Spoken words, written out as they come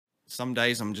some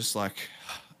days I'm just like,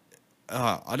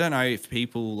 I don't know if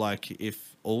people like,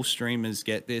 if all streamers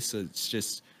get this. It's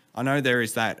just, I know there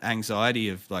is that anxiety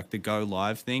of like the go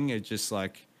live thing. It's just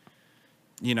like,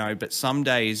 but some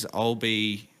days I'll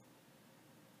be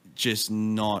just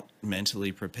not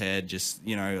mentally prepared, just,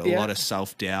 a lot of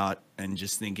self-doubt and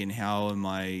just thinking, how am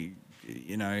I,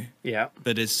 Yeah.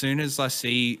 But as soon as I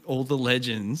see all the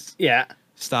legends Yeah.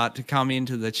 start to come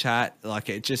into the chat, like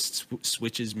it just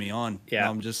switches me on. Yeah. And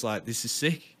I'm just like, this is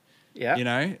sick. Yeah.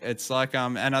 It's like,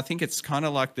 and I think it's kind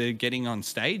of like the getting on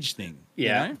stage thing,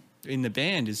 Yeah. in the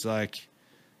band is like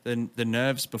the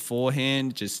nerves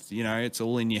beforehand, just, it's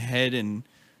all in your head and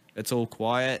it's all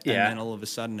quiet. Yeah. And then all of a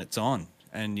sudden it's on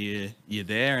and you're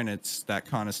there and it's that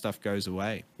kind of stuff goes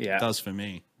away. Yeah. It does for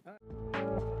me.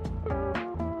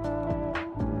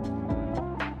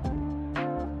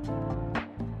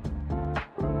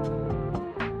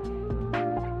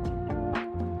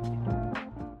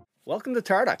 Welcome to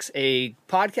Tardux, a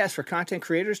podcast for content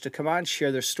creators to come on,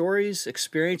 share their stories,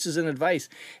 experiences, and advice.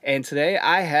 And today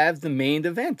I have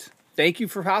TheMainDevent. Thank you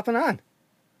for hopping on.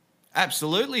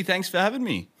 Absolutely. Thanks for having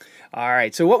me. All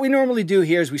right. So what we normally do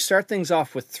here is we start things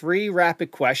off with 3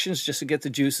 rapid questions just to get the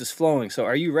juices flowing. So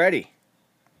are you ready?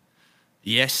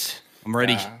 Yes, I'm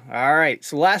ready. All right.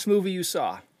 So last movie you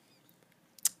saw?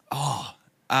 What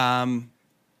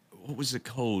was it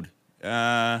called?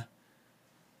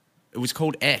 It was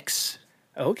called X.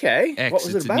 Okay. X. What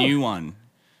was It's it about? a new one.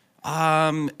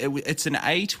 It's an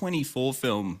A24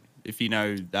 film, if you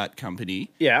know that company.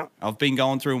 Yeah. I've been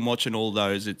going through and watching all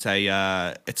those. It's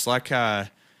a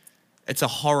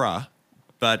horror,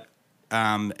 but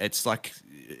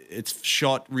it's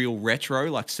shot real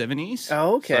retro, like 70s.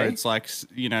 Oh, okay. So it's like,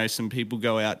 some people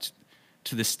go out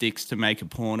to the sticks to make a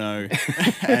porno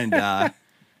and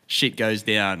shit goes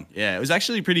down. Yeah, it was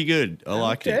actually pretty good. I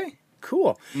liked it. Okay.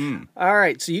 Cool. All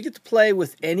right. So you get to play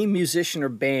with any musician or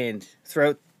band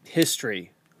throughout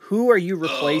history. Who are you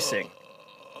replacing?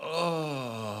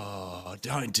 Oh,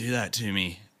 don't do that to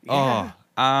me. Yeah.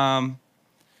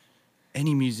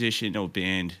 Any musician or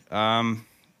band.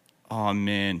 Oh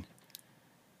man,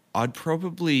 I'd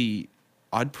probably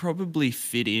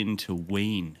fit into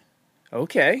Ween.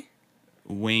 Okay.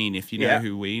 Ween, if you know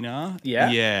who Ween are. Yeah.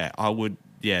 Yeah, I would.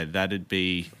 Yeah, that'd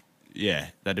be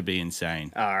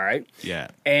insane. All right. Yeah.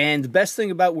 And the best thing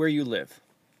about where you live?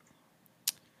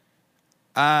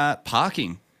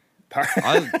 Parking.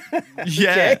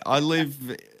 Okay. I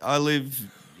live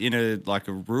in a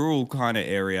rural kind of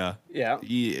area. Yeah.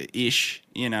 Ish,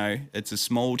 it's a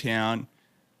small town,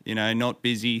 not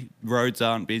busy, roads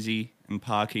aren't busy, and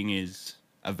parking is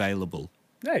available.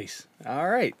 Nice. All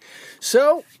right.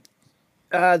 So,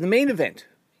 TheMainDevent.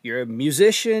 You're a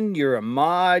musician, you're a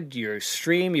mod, you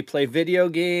stream, you play video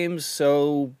games.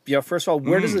 So, first of all,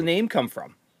 where does the name come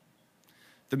from?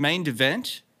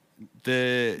 TheMainDevent.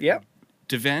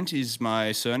 Devent is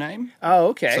my surname. Oh,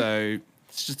 okay. So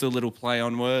it's just a little play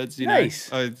on words,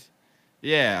 Nice. I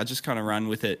just kind of run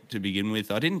with it to begin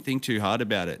with. I didn't think too hard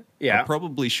about it. Yeah. I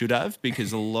probably should have,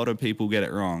 because a lot of people get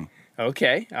it wrong.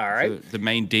 Okay. All right. So the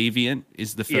main deviant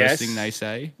is the first thing they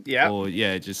say. Yeah. Or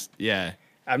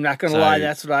I'm not going to lie.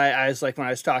 That's what I was like when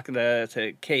I was talking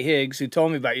to Kay Higgs, who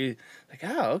told me about you. Like,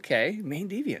 oh, okay, main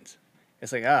deviant.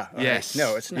 It's like, all yes. right.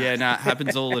 No, it's not. Yeah, no, it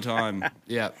happens all the time.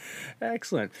 Yeah.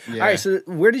 Excellent. Yeah. All right, so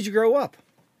where did you grow up?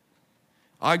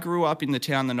 I grew up in the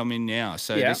town that I'm in now.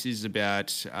 So Yeah. this is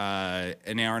about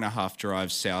an hour and a half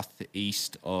drive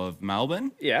southeast of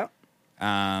Melbourne. Yeah.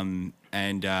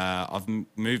 And I've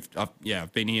moved.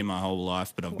 I've been here my whole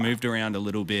life, but I've moved around a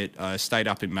little bit. I stayed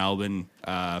up in Melbourne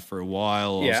for a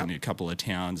while. I was in a couple of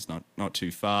towns, not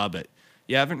too far, but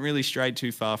I haven't really strayed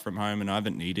too far from home, and I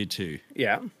haven't needed to.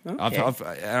 Yeah. Okay.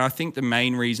 And I think the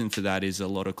main reason for that is a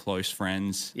lot of close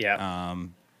friends. Yeah.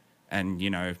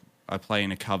 And I play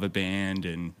in a cover band,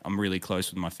 and I'm really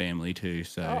close with my family too.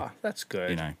 So that's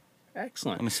good. I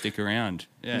Excellent. want to stick around.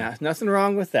 Yeah. Nothing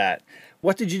wrong with that.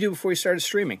 What did you do before you started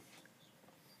streaming?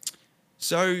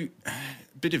 So,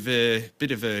 bit of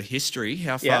a history.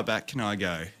 How far back can I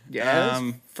go? Yeah,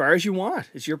 as far as you want.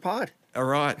 It's your pod. All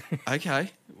right. Okay.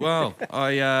 Well,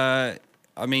 I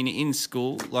mean, in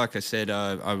school, like I said,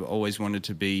 I always wanted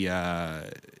to be in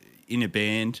a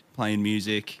band, playing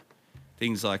music,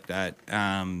 things like that.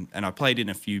 And I played in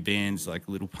a few bands, like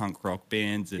little punk rock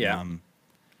bands, and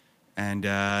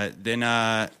then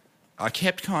I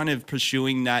kept kind of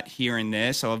pursuing that here and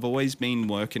there. So I've always been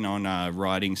working on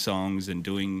writing songs and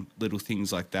doing little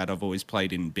things like that. I've always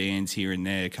played in bands here and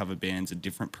there, cover bands and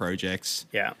different projects.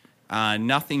 Yeah.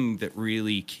 Nothing that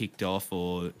really kicked off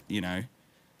or,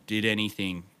 did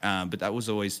anything. But that was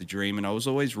always the dream. And I was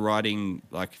always writing,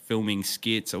 like filming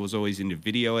skits. I was always into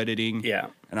video editing. Yeah.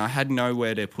 And I had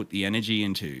nowhere to put the energy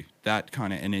into, that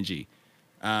kind of energy.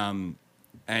 How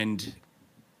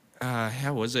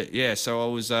was it? Yeah, so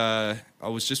I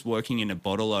was just working in a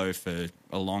bottle-o for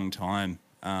a long time.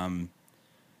 And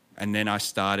then I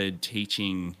started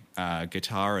teaching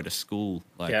guitar at a school,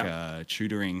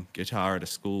 tutoring guitar at a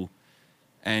school.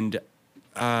 And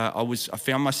I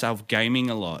found myself gaming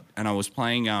a lot, and I was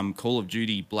playing Call of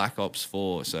Duty Black Ops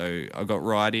 4. So I got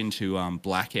right into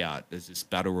Blackout as this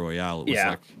battle royale. It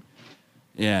was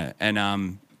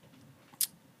and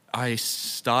I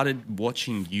started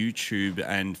watching YouTube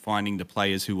and finding the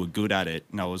players who were good at it,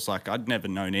 and I was like, I'd never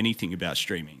known anything about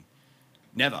streaming.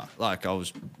 Never. Like, I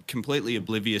was completely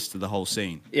oblivious to the whole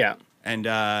scene. Yeah. And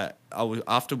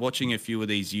after watching a few of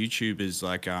these YouTubers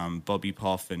like Bobby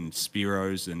Poff and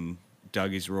Spiros and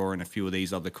Doug Is Raw and a few of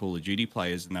these other Call of Duty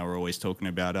players, and they were always talking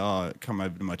about, come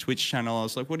over to my Twitch channel. I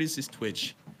was like, what is this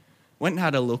Twitch? Went and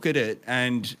had a look at it,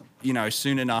 and, you know,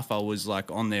 soon enough I was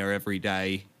like on there every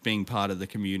day, being part of the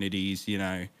communities, you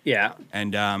know. Yeah.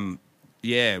 And,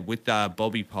 with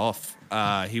Bobby Poff,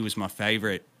 he was my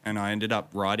favorite. And I ended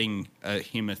up writing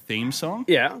him a theme song.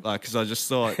 Yeah. Like, because I just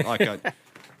thought, like,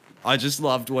 I just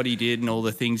loved what he did and all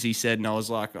the things he said. And I was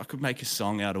like, I could make a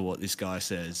song out of what this guy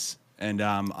says. And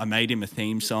I made him a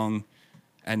theme song.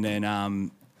 And then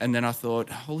I thought,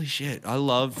 holy shit, I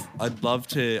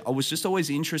was just always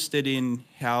interested in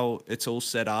how it's all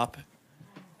set up.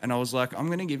 And I was like, I'm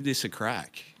going to give this a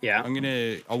crack. Yeah.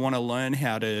 I want to learn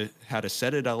how to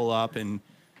set it all up. And,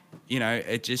 you know,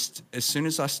 it just, as soon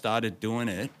as I started doing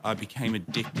it, I became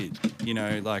addicted, you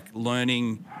know, like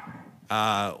learning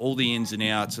all the ins and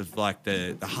outs of like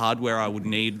the hardware I would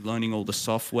need, learning all the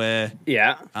software.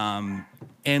 Yeah.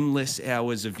 Endless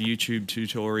hours of YouTube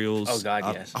tutorials. Oh,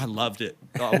 God, yes. I loved it.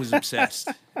 I was obsessed.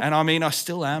 And I mean, I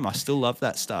still am. I still love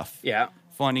that stuff. Yeah.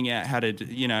 Finding out how to,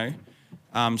 you know.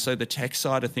 So the tech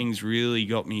side of things really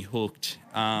got me hooked.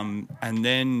 And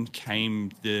then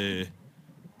came the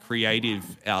creative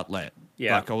outlet.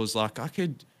 Yeah. Like I was like, I've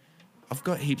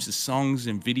got heaps of songs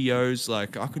and videos.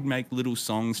 Like I could make little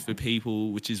songs for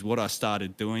people, which is what I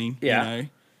started doing. Yeah. You know?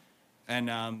 And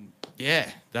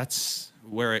that's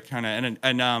where it kind of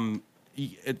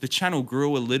the channel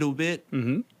grew a little bit.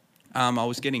 Mm-hmm. I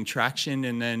was getting traction,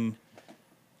 and then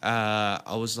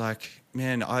I was like,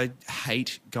 man, I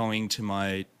hate going to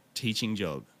my teaching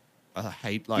job. I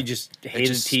hate You just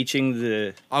hated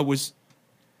teaching I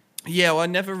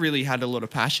never really had a lot of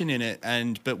passion in it.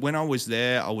 But when I was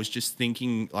there, I was just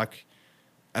thinking like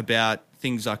about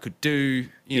things I could do,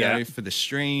 you know, for the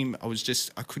stream.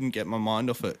 I couldn't get my mind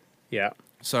off it. Yeah.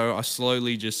 So I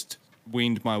slowly just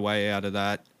weaned my way out of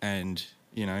that and,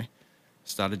 you know,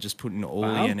 started just putting all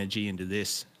the energy into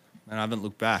this. And I haven't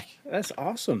looked back. That's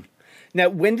awesome. Now,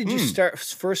 when did you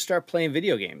first start playing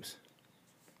video games?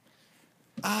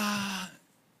 I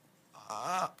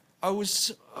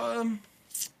was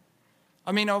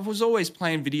always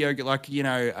playing like, you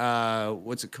know,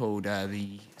 what's it called?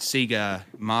 The Sega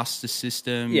Master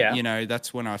System. Yeah. You know,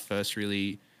 that's when I first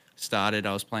really started.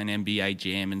 I was playing NBA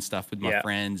Jam and stuff with my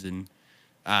friends, and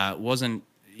it wasn't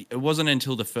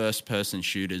until the first person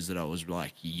shooters that I was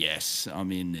like, yes,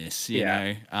 I'm in this, you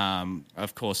know.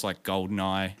 Of course, like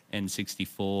GoldenEye,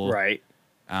 N64. Right.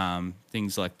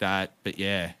 Things like that. But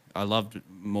yeah, I loved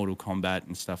Mortal Kombat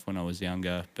and stuff when I was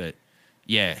younger. But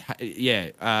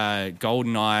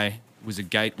GoldenEye was a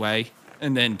gateway,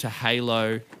 and then to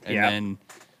Halo, and then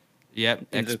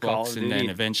Xbox, and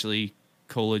then eventually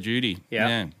Call of Duty.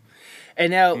 Yeah.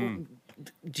 And now,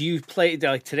 do you play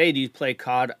like today? Do you play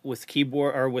COD with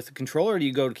keyboard or with a controller, or do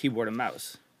you go to keyboard and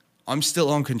mouse? I'm still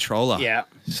on controller. Yeah.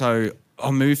 So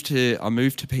I moved to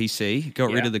PC.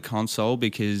 Got rid of the console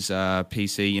because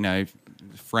PC, you know,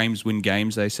 frames win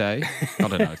games, they say. I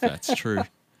don't know if that's true.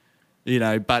 You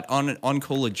know, but on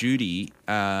Call of Duty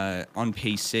on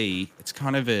PC,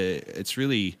 it's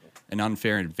really an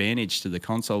unfair advantage to the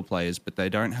console players, but they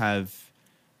don't have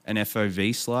an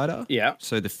FOV slider. Yeah.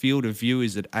 So the field of view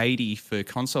is at 80 for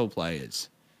console players.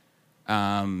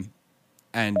 And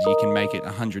you can make it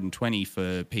 120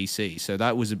 for PC. So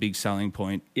that was a big selling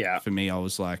point for me. I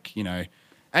was like, you know,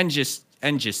 and just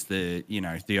the, you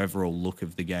know, the overall look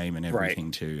of the game and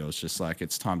everything too. I was just like,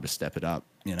 it's time to step it up,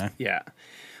 you know? Yeah.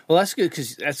 Well, that's good,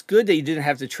 because that's good that you didn't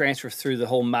have to transfer through the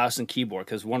whole mouse and keyboard,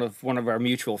 because one of our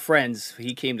mutual friends,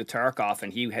 he came to Tarkov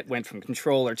and he went from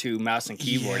controller to mouse and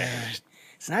keyboard. Yeah.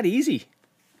 It's not easy.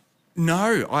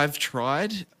 No, I've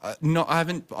tried. I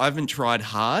haven't tried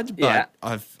hard, but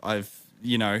I've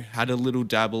had a little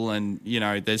dabble, and,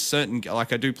 there's certain,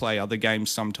 like I do play other games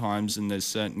sometimes, and there's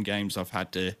certain games I've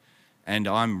had to, and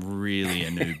I'm really a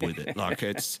noob with it. Like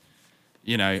it's,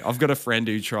 I've got a friend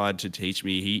who tried to teach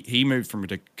me. He moved from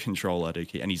a controller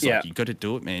to, and he's like, you got to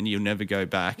do it, man. You'll never go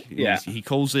back. Yeah. He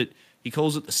calls it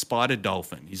the spider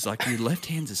dolphin. He's like, your left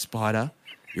hand's a spider,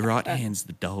 your right hand's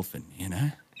the dolphin,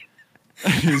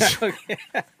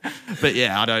 But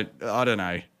yeah, I don't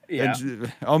know. Yeah.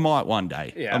 I might one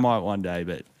day. Yeah. I might one day,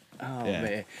 but Oh, yeah.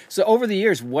 man. So over the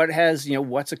years,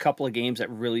 what's a couple of games that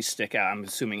really stick out? I'm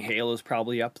assuming Halo's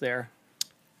probably up there.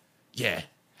 Yeah,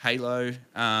 Halo.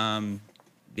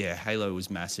 Halo was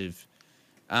massive.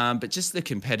 But just the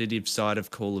competitive side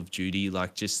of Call of Duty,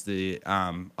 like just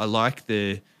I like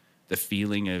the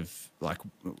feeling of like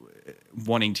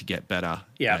wanting to get better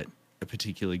at a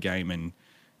particular game, and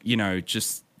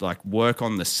just like work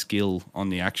on the skill on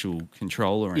the actual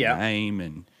controller and aim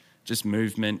and just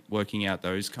movement, working out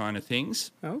those kind of things.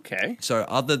 Okay. So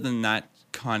other than that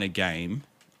kind of game,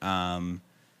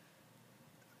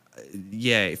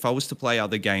 if I was to play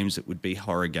other games, it would be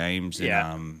horror games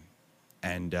and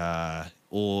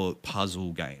or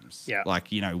puzzle games. Yeah. Like,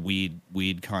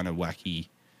 weird kind of wacky,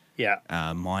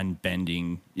 mind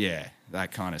bending,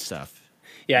 that kind of stuff.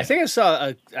 Yeah, I think I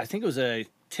saw I think it was a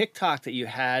TikTok that you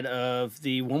had of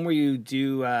the one where you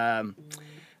do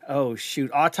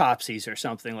autopsies or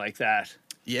something like that.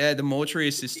 Yeah, the Mortuary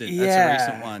Assistant. That's a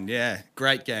recent one. Yeah,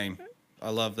 great game. I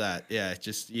love that. Yeah,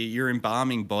 just you're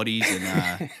embalming bodies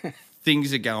and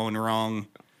things are going wrong,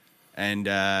 and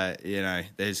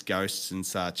there's ghosts and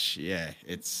such. Yeah,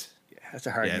 that's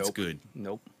a hard. Yeah, nope. it's good.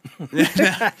 Nope.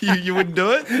 you wouldn't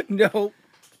do it? Nope.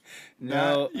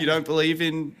 No, you don't believe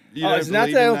in. It's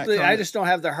not that I just don't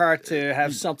have the heart to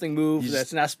have something move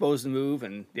that's not supposed to move,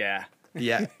 and yeah,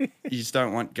 you just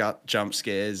don't want gut jump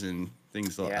scares and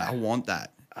things like that. I want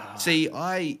that. See,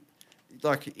 I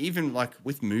even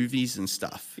with movies and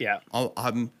stuff. Yeah,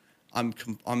 I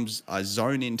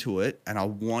zone into it, and I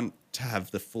want to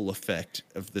have the full effect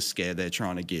of the scare they're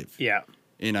trying to give. Yeah,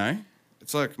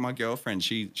 It's like my girlfriend.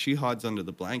 She hides under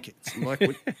the blankets. I'm like,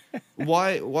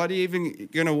 why are you even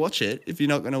gonna watch it if you're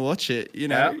not gonna watch it?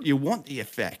 You want the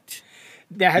effect.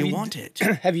 Now, want it.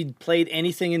 Have you played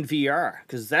anything in VR?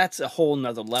 Because that's a whole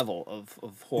nother level of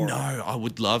horror. No, I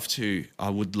would love to.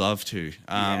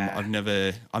 I've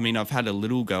never. I mean, I've had a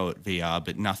little go at VR,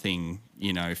 but nothing.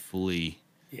 Fully.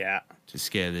 Yeah. To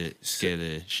scare the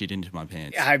shit into my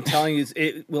pants. I'm telling you,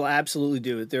 it will absolutely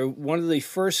do it. They're one of the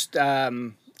first.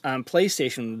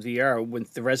 PlayStation VR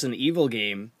with the Resident Evil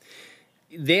game,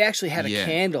 they actually had a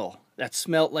candle that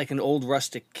smelled like an old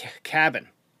rustic cabin.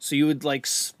 So you would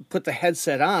put the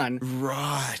headset on,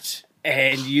 right?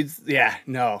 And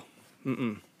immersive.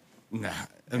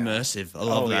 I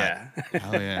love that. Yeah.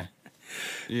 Oh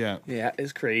yeah, yeah,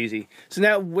 it's crazy. So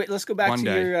now let's go back to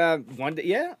your one day.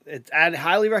 Yeah, I'd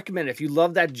highly recommend it if you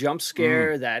love that jump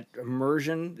scare, that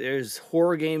immersion. There's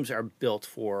horror games are built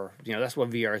for. That's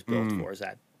what VR is built for. Is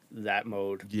that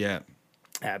mode. Yeah.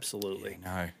 Absolutely.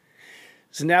 Yeah, no.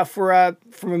 So now from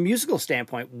a musical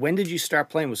standpoint, when did you start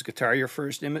playing? Was guitar your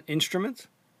first instrument?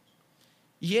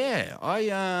 Yeah,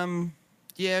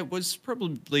 it was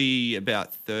probably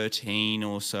about 13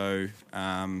 or so.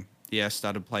 I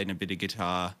started playing a bit of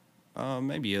guitar,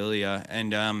 maybe earlier.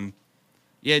 And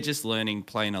just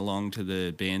playing along to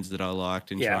the bands that I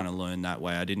liked and trying to learn that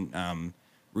way. I didn't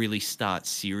really start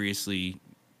seriously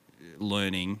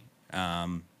learning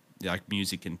like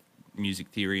music and music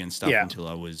theory and stuff until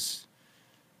I was,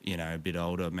 a bit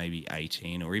older, maybe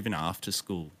 18 or even after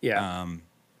school. Yeah.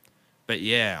 But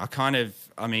I've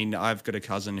got a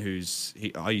cousin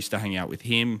I used to hang out with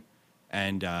him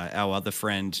and our other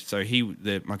friend. So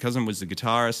my cousin was the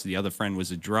guitarist, the other friend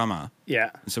was a drummer. Yeah.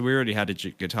 And so we already had a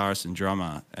guitarist and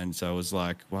drummer. And so I was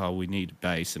like, well, we need a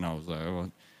bass. And I was like,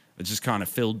 well, I just kind of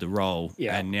filled the role.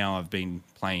 Yeah. And now I've been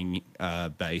playing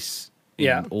bass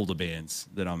in all the bands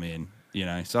that I'm in,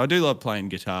 So I do love playing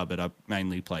guitar, but I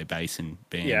mainly play bass in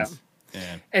bands.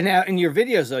 Yeah. And now in your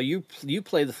videos, though, you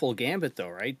play the full gambit, though,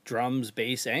 right? Drums,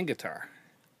 bass, and guitar.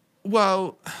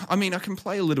 Well, I can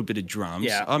play a little bit of drums.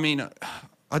 Yeah.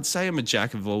 I'd say I'm a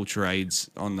jack of all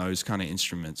trades on those kind of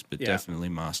instruments, but definitely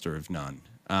master of none.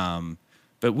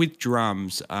 But with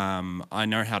drums, I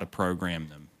know how to program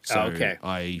them. So okay.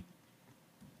 I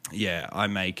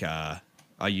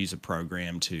use a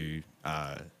program to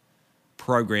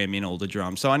program in all the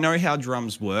drums. So I know how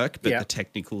drums work, but the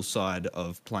technical side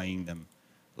of playing them,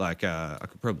 I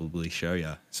could probably show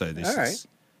you. So this is,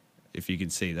 if you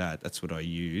can see that, that's what I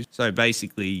use. So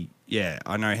basically,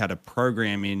 I know how to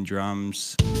program in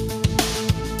drums.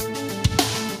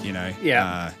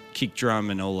 kick drum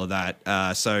and all of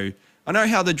that. So I know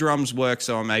how the drums work,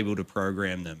 so I'm able to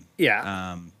program them.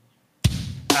 Yeah.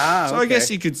 So I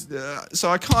guess you could. So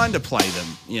I kind of play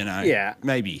them, Yeah.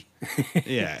 Maybe.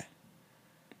 Yeah.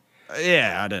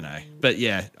 Yeah, I don't know. But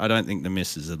yeah, I don't think the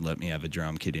missus would let me have a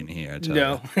drum kit in here. I tell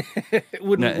No. you.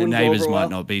 wouldn't Neighbors go over well. might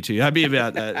not be too happy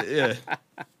about that. Yeah.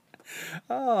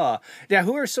 Oh. Now,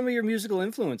 who are some of your musical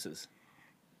influences?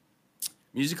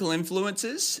 Musical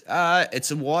influences? It's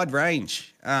a wide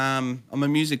range. I'm a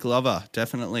music lover,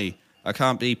 definitely. I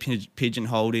can't be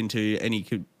pigeonholed into any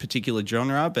particular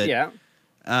genre, but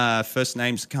first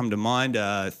names that come to mind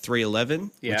are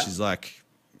 311, which is like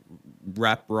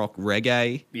rap, rock,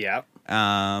 reggae. Yeah.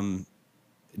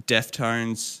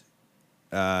 Deftones,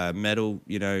 metal,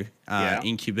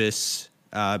 Incubus,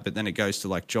 but then it goes to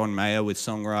like John Mayer with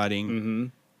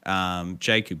songwriting,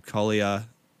 Jacob Collier,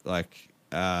 like,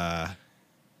 what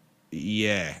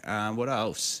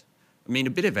else? I mean,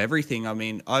 a bit of everything. I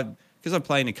mean, because I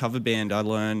play in a cover band, I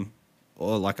learn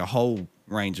like a whole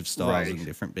range of styles in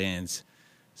different bands.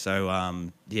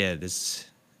 So, there's...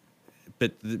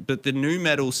 But the new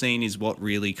metal scene is what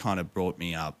really kind of brought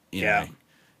me up, you know,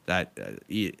 that that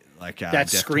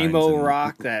screamo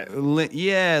rock, that Limp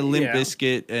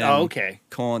Bizkit and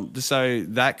Korn. So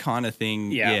that kind of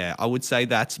thing, I would say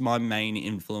that's my main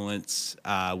influence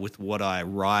with what I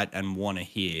write and want to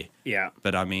hear. Yeah,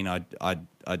 but I mean, I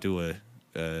do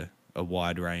a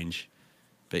wide range,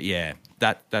 but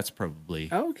that's probably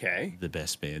the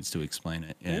best bands to explain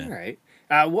it. Yeah. All right.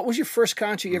 What was your first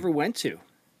concert you ever went to?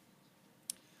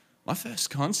 My first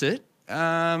concert?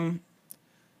 My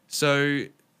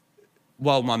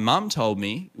mum told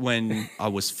me when I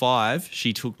was 5,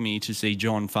 she took me to see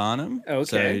John Farnham. Okay.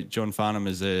 So John Farnham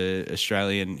is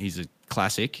Australian, he's a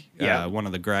classic, one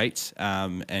of the greats.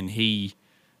 And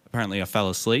apparently I fell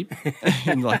asleep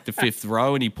in like the 5th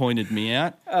row and he pointed me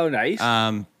out. Oh, nice.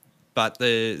 But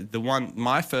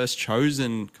my first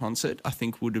chosen concert, I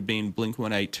think would have been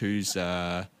Blink-182's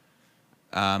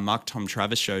Mark Tom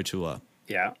Travis show tour.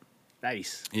 Yeah.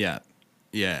 Nice. Yeah.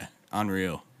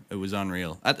 Unreal. It was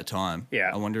unreal at the time.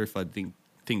 Yeah. I wonder if I'd think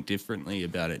differently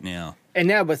about it now. And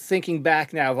now, but thinking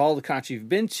back now of all the concerts you've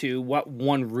been to, what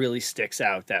one really sticks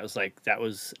out that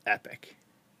was epic?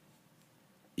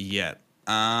 Yeah.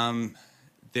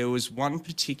 There was one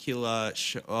particular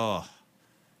show.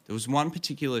 There was one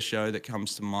particular show that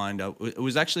comes to mind. It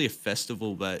was actually a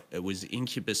festival, but it was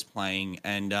Incubus playing,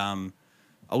 and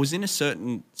I was in a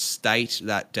certain state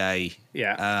that day.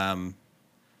 Yeah.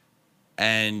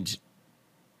 And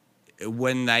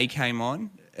when they came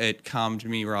on, it calmed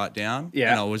me right down.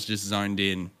 Yeah. And I was just zoned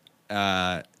in.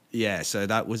 So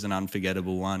that was an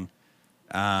unforgettable one.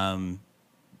 I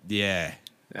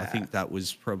think that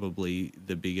was probably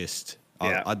the biggest.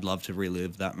 Yeah. I'd love to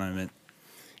relive that moment.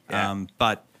 Yeah.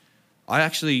 But I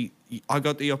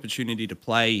got the opportunity to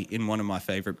play in one of my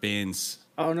favorite bands.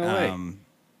 Oh, no way.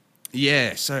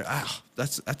 Yeah, so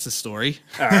that's a story.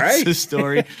 All right. That's a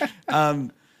story.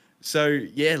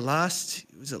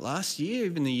 Was it last year,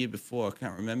 even the year before? I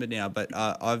can't remember now, but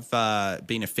I've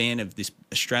been a fan of this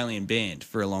Australian band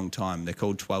for a long time. They're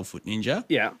called 12 Foot Ninja.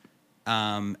 Yeah.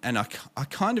 And I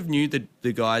kind of knew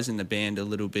the guys in the band a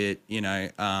little bit, and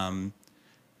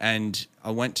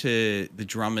I went to the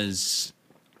drummer's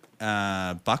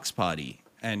Bucks party.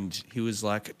 And he was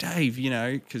like, Dave,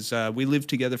 because we lived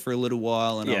together for a little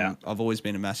while and I've always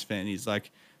been a massive fan. He's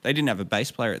like, they didn't have a bass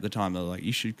player at the time. They're like,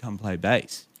 you should come play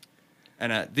bass.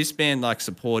 And this band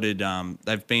supported,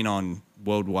 they've been on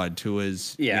worldwide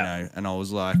tours, and I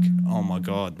was like, oh my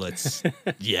God, let's,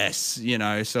 yes,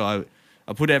 So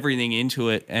I put everything into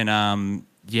it. And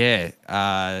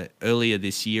earlier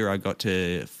this year I got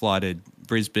to fly to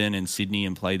Brisbane and Sydney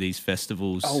and play these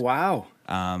festivals. Oh, wow.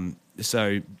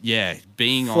 So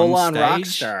being full on stage, rock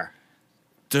star,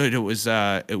 dude, it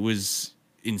was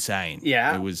insane.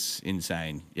 Yeah, it was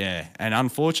insane. Yeah, and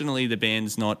unfortunately, the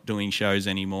band's not doing shows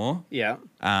anymore. Yeah.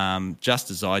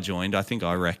 Just as I joined, I think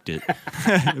I wrecked it.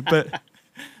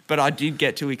 but I did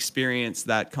get to experience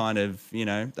that kind of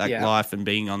life and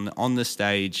being on the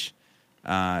stage.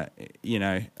 Oh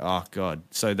God,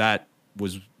 so that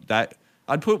was that.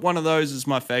 I'd put one of those as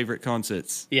my favorite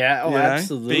concerts. Yeah,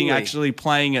 absolutely. Being actually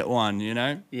playing at one,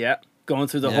 Yeah, going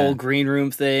through the whole green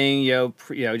room thing,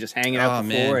 just hanging out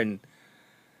before and.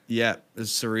 Yeah,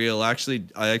 it's surreal.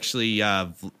 I actually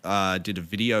did a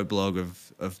video blog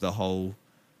of the whole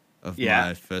of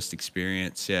my first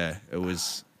experience. Yeah, it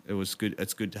was good.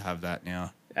 It's good to have that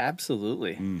now.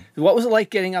 Absolutely. What was it like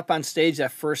getting up on stage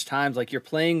that first time? Like you're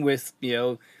playing with,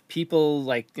 people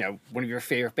like, one of your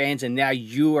favorite bands and now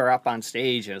you are up on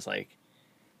stage and it's like,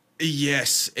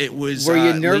 Yes, it was. Were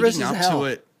you nervous leading as up hell? to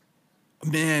it?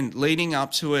 Man, leading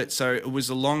up to it, so it was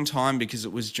a long time because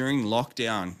it was during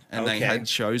lockdown and they Okay. had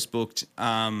shows booked.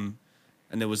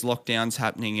 And there was lockdowns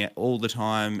happening all the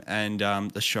time, and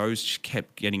the shows just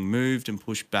kept getting moved and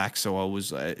pushed back. So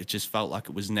it just felt like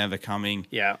it was never coming.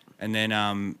 Yeah. And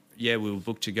then, we were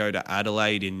booked to go to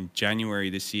Adelaide in January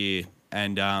this year,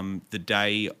 and the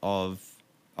day of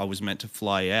I was meant to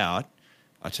fly out,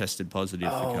 I tested positive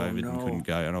for COVID and couldn't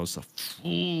go, and I was like,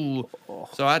 ooh.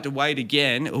 So I had to wait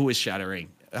again. It was shattering.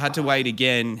 I had to wait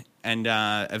again, and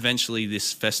eventually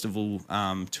this festival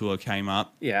tour came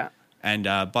up. Yeah. And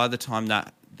by the time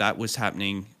that was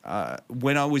happening,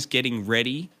 when I was getting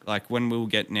ready, like when we were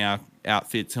getting our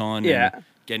outfits on and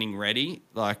getting ready,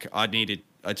 like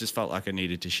I just felt like I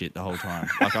needed to shit the whole time.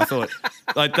 Like I thought,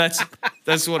 like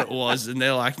that's what it was. And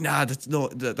they're like, nah, that's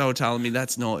not. They were telling me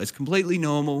that's not. It's completely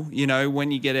normal. You know,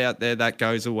 when you get out there, that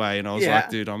goes away. And I was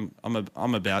like, dude, I'm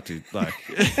about to like.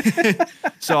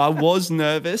 So I was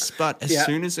nervous, but as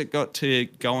soon as it got to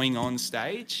going on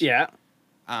stage,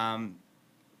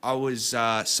 I was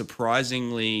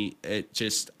surprisingly,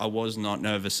 I was not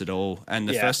nervous at all. And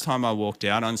the first time I walked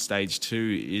out on stage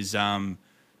too is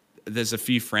there's a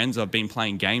few friends I've been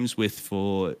playing games with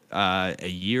for a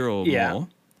year or more.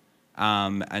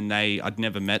 And I'd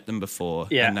never met them before.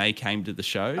 And they came to the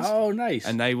shows. Oh, nice.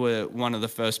 And they were one of the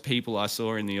first people I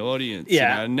saw in the audience. Yeah.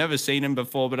 You know, I'd never seen them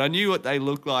before, but I knew what they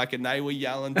looked like, and they were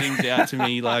yelling things out to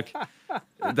me like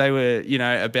they were, you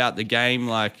know, about the game,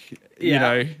 like, you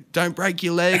know, don't break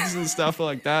your legs and stuff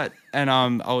like that. And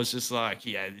I was just like,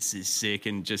 yeah, this is sick.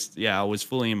 And just, I was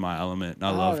fully in my element and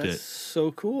I loved it.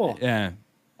 So cool. Yeah.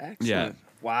 Excellent. Yeah.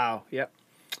 Wow. Yep.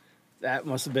 That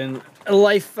must have been a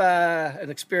life,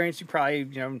 an experience you probably,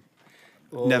 you know,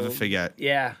 will never forget.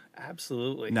 Yeah,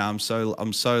 absolutely. No, I'm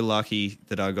so lucky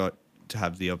that I got to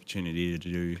have the opportunity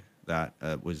to do that.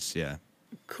 It was,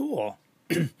 Cool.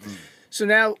 So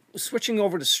now switching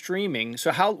over to streaming.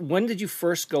 So when did you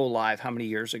first go live? How many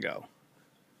years ago?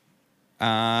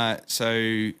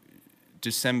 So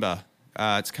December.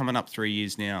 It's coming up 3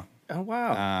 years now. Oh,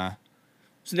 wow.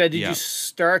 So now did you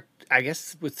start, I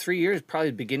guess, with 3 years, probably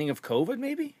the beginning of COVID,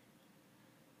 maybe?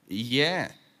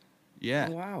 Yeah. Yeah.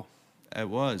 Oh, wow. It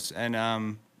was. And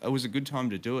it was a good time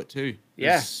to do it too.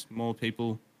 Yeah. There's more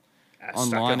people online.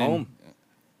 Stuck at home.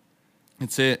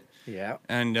 That's it. Yeah.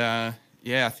 And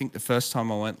I think the first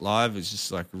time I went live was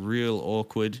just like real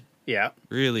awkward. Yeah.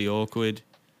 Really awkward.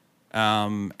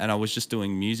 And I was just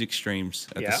doing music streams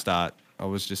at the start. I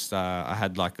was just, I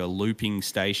had like a looping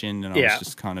station and I was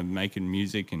just kind of making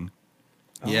music and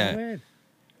Man.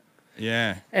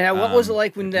 Yeah. And what was it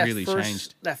like when that really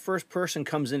changed. that first person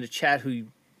comes into chat who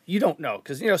you don't know?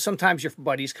 Because, you know, sometimes your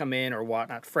buddies come in or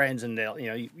whatnot, friends, and they'll,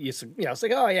 it's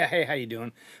like, oh, yeah, hey, how you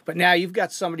doing? But now you've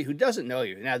got somebody who doesn't know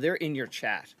you. Now they're in your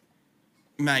chat.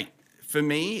 Mate, for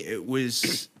me, it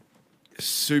was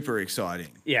super exciting.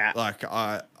 Yeah. Like,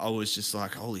 I was just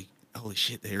like, holy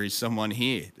shit, there is someone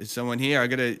here. There's someone here. I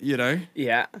got to,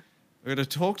 Yeah. I got to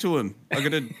talk to him. I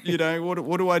got to,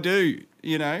 what do I do?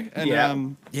 And I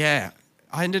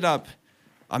ended up,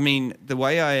 the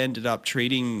way I ended up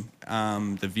treating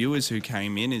the viewers who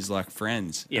came in is like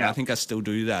friends. Yeah. And I think I still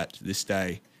do that to this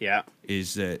day. Yeah.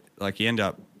 Is that like you end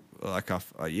up like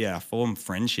I form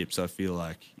friendships. I feel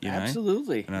like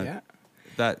Absolutely. And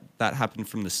that happened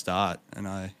from the start, and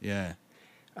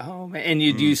Oh man, and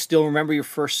do you still remember your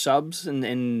first subs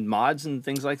and mods and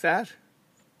things like that?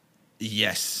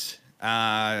 Yes.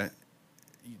 The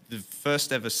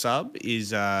first ever sub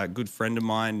is a good friend of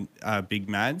mine, Big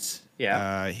Mads.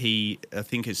 Yeah. I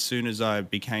think as soon as I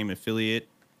became affiliate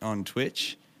on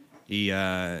Twitch, he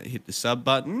hit the sub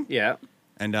button. Yeah.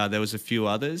 And there was a few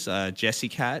others. Jessie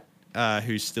Cat,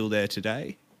 who's still there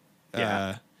today.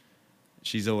 Yeah.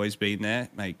 She's always been there,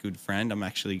 mate. Good friend. I'm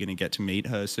actually going to get to meet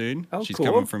her soon. Oh, She's cool.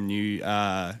 coming from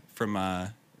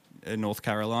North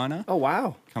Carolina. Oh,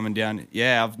 wow. Coming down.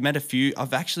 Yeah,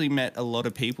 I've actually met a lot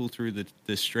of people through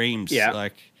the streams. Yeah.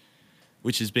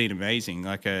 Which has been amazing.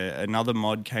 Like another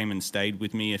mod came and stayed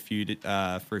with me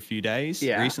for a few days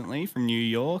recently from New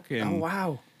York. And oh,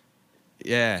 wow.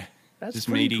 Yeah. That's just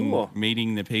pretty cool.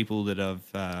 meeting the people that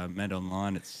I've met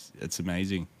online. It's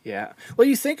amazing. Yeah. Well,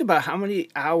 you think about how many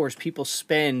hours people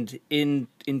spend in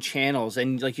channels,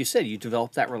 and like you said, you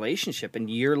develop that relationship, and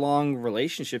year-long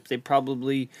relationship. They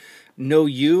probably know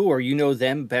you or you know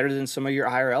them better than some of your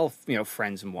IRL,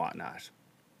 friends and whatnot.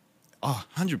 Oh,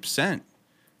 100%.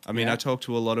 I talk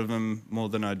to a lot of them more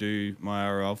than I do my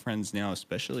IRL friends now,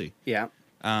 especially. Yeah.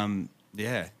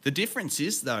 The difference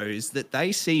is that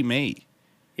they see me.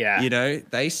 Yeah.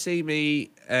 They see me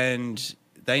and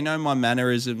they know my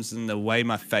mannerisms and the way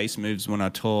my face moves when I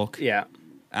talk. Yeah.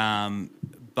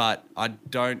 But I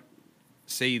don't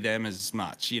see them as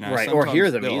much, you know. Right, or hear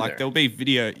them either. Like there'll be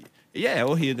video, yeah,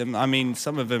 or hear them. I mean,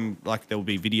 some of them, like there'll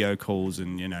be video calls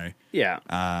and, you know, Yeah.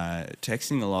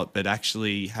 texting a lot, but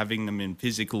actually having them in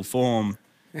physical form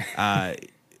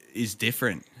is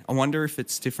different. I wonder if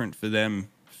it's different for them,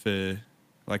 for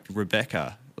like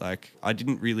Rebecca. Like I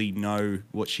didn't really know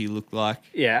what she looked like.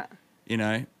 Yeah. You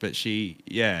know, but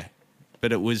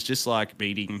but it was just like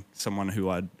meeting someone who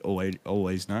I'd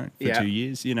always known for 2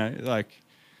 years, you know, like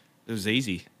it was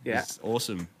easy. Yeah. It's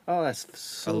awesome. Oh, that's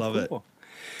so I love cool. it.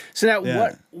 So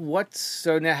now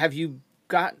so now have you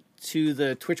got to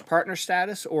the Twitch partner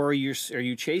status, or are you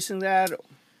chasing that?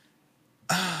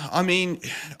 I mean,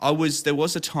 there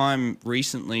was a time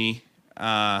recently,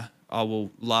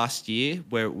 last year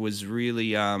where it was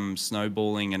really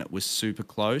snowballing and it was super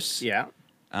close. Yeah.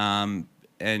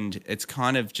 And it's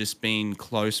kind of just been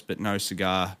close but no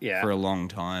cigar for a long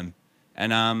time.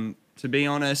 And to be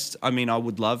honest, I mean, I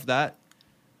would love that,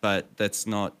 but it's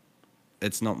not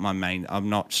my main. I'm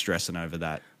not stressing over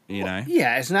that, you know?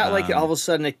 Yeah, it's not like all of a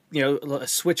sudden, a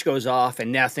switch goes off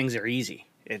and now things are easy.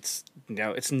 It's,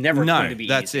 it's never going to be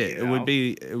that's easy. it. It would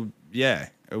be,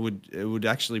 it would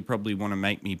actually probably want to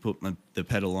make me put the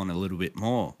pedal on a little bit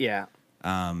more. Yeah.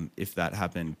 If that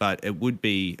happened. But it would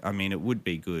be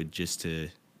good just to,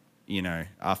 you know,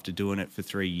 after doing it for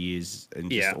 3 years and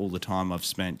just all the time I've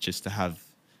spent just to have,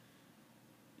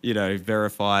 you know,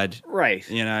 verified. Right.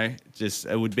 You know, just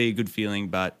it would be a good feeling.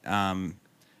 But, and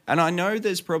I know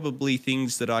there's probably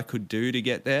things that I could do to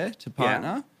get there to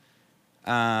partner.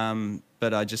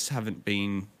 But I just haven't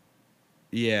been,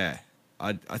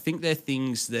 I think they're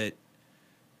things that,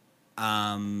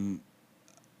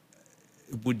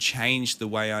 would change the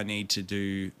way I need to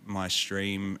do my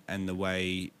stream and the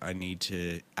way I need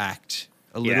to act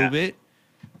a little bit.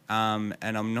 And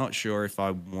I'm not sure if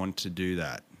I want to do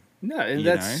that. No,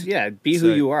 and be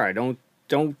who you are. Don't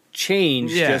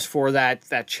change just for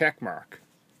that check mark.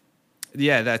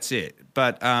 Yeah, that's it.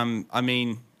 But I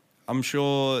mean, I'm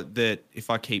sure that if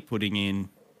I keep putting in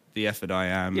the effort I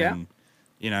am and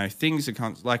you know, things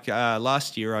are like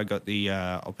last year I got the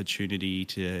opportunity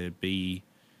to be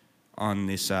on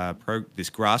this this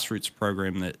grassroots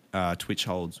program that Twitch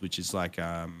holds, which is like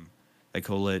they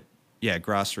call it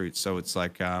grassroots. So it's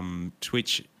like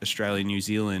Twitch Australia, New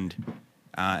Zealand,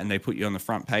 and they put you on the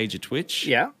front page of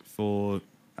Twitch for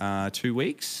 2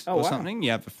 weeks something.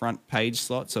 You have a front page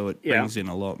slot, so it brings in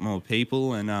a lot more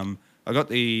people. And I got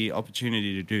the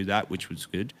opportunity to do that, which was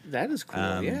good. That is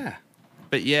cool.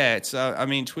 But yeah, it's I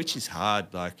mean, Twitch is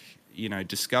hard. Like, you know,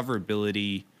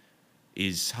 discoverability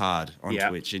is hard on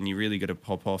Twitch, and you really got to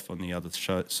pop off on the other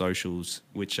socials,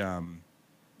 which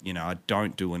you know, I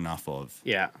don't do enough of.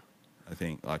 Yeah, I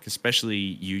think, like,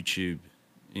 especially YouTube.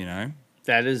 You know,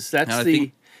 that's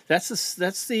the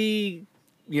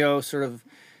you know, sort of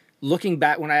looking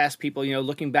back. When I asked people, you know,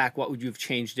 looking back, what would you have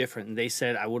changed different? And they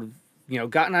said I would have, you know,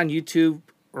 gotten on YouTube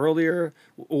earlier,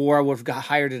 or I would have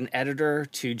hired an editor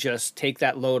to just take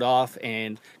that load off.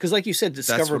 And because, like you said,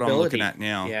 discoverability. That's what I'm looking at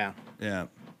now.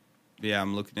 Yeah,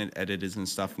 I'm looking at editors and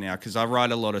stuff now because I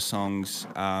write a lot of songs,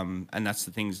 and that's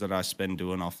the things that I spend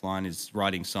doing offline is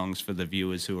writing songs for the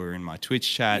viewers who are in my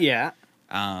Twitch chat. Yeah.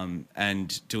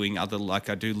 And doing other, like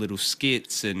I do little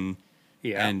skits and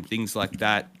things like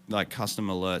that, like custom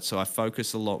alerts. So I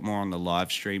focus a lot more on the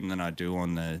live stream than I do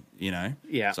on the, you know.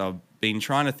 Yeah. So I've been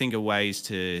trying to think of ways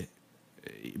to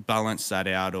balance that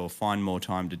out, or find more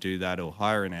time to do that, or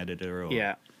hire an editor,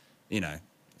 or you know,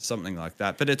 something like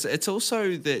that. But it's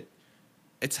also that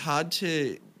it's hard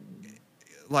to,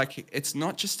 like, it's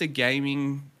not just a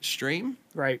gaming stream,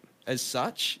 right, as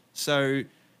such. So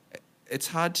it's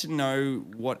hard to know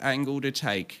what angle to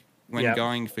take when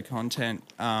going for content,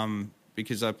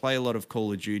 because I play a lot of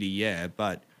Call of Duty,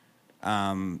 but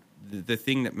the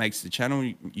thing that makes the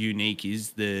channel unique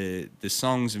is the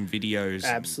songs and videos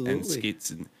and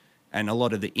skits and a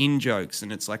lot of the in-jokes.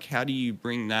 And it's like, how do you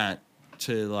bring that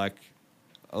to, like,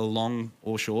 a long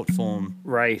or short form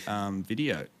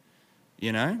video,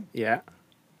 you know?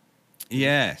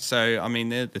 Yeah. So, I mean,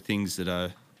 they're the things that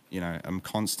are, you know, I'm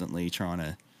constantly trying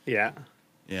to... Yeah.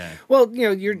 Well, you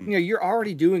know, you're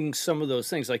already doing some of those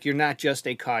things. Like, you're not just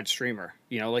a COD streamer.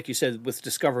 You know, like you said, with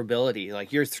discoverability,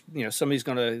 like you know, somebody's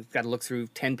got to look through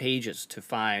 10 pages to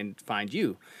find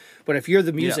you. But if you're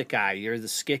the music guy, you're the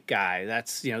skit guy,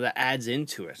 that's, you know, that adds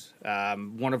into it.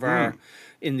 One of our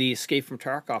in the Escape from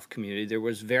Tarkov community, there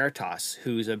was Veritas,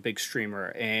 who's a big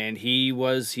streamer, and he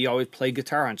always played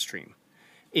guitar on stream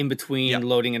in between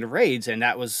loading into raids, and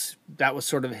that was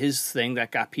sort of his thing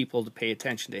that got people to pay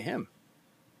attention to him.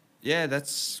 Yeah,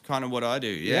 that's kind of what I do.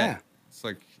 Yeah. It's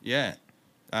like,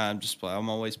 just play. I'm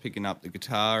always picking up the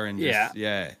guitar and just,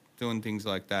 doing things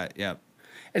like that. Yeah.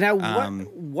 And now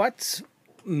what's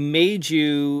made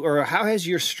you, or how has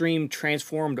your stream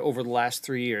transformed over the last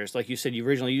 3 years? Like you said, you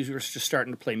originally were just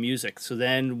starting to play music. So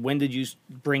then when did you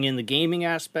bring in the gaming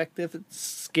aspect of it,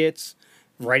 skits,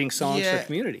 writing songs for the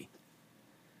community?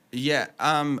 Yeah.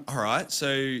 All right.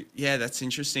 So, that's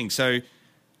interesting. So,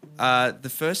 the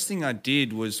first thing I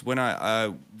did was when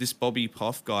this Bobby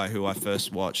Poff guy who I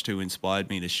first watched, who inspired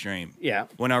me to stream. Yeah.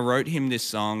 When I wrote him this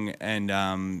song, and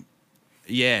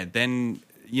then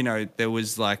there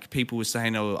was like people were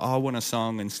saying, "Oh, I want a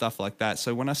song" and stuff like that.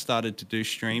 So when I started to do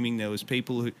streaming, there was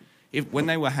people who, when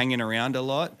they were hanging around a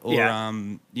lot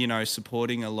or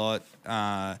supporting a lot.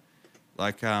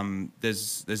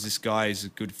 There's this guy who's a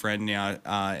good friend now,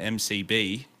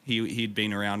 MCB. He'd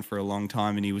been around for a long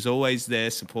time, and he was always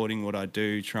there supporting what I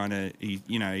do,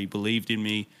 he believed in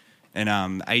me.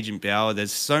 And Agent Bauer,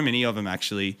 there's so many of them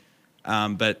actually,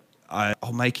 but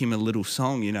I'll make him a little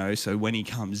song, so when he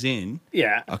comes in,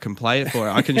 I can play it for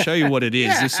him. I can show you what it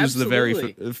is. This is the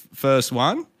very first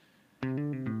one.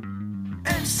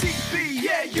 MCB,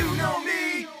 yeah, you know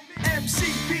me.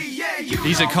 MCB, yeah, you know me.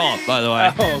 He's a cop, by the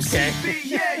way. Oh, okay. MCB,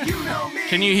 yeah, you know me.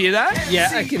 Can you hear that? Yeah,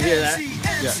 I can hear that.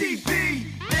 MCB,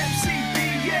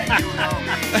 MCB, yeah, you know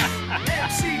me.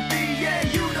 MCB, yeah,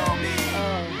 you know me.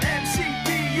 MCB,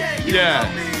 yeah, you know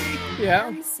me.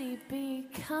 Yeah.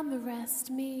 MCB, come arrest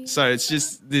me. So it's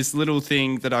just this little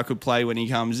thing that I could play when he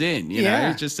comes in, you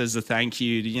know, just as a thank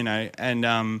you,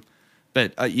 and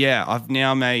but I've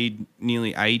now made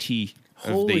nearly 80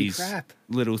 of these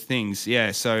little things.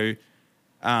 Yeah, so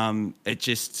and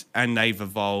they've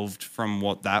evolved from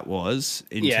what that was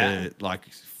into like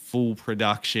full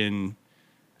production,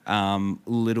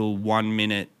 little 1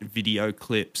 minute video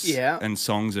clips and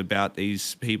songs about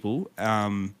these people.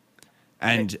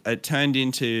 And it turned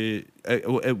into,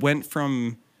 it went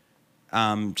from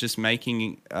just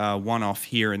making one-off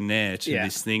here and there to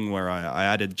this thing where I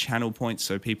added channel points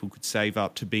so people could save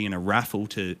up to be in a raffle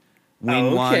to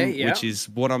win one, which is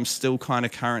what I'm still kind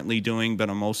of currently doing, but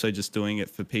I'm also just doing it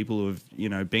for people who have,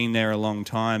 been there a long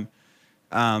time.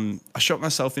 I shot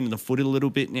myself into the foot a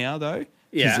little bit now, though,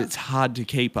 because it's hard to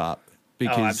keep up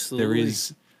because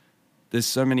there's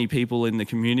so many people in the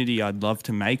community I'd love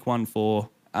to make one for.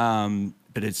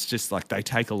 But it's just like they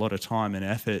take a lot of time and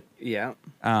effort. Yeah.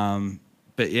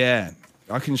 But I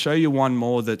can show you one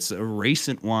more that's a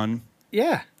recent one.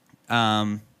 Yeah.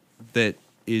 That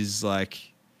is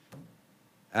like,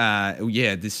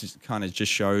 this is kind of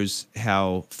just shows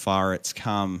how far it's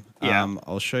come. Yeah.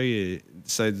 I'll show you.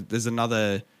 So there's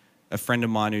a friend of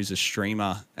mine who's a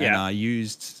streamer, and I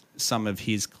used some of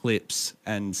his clips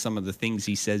and some of the things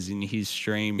he says in his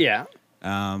stream. Yeah.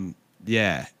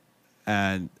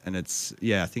 And it's,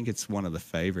 I think it's one of the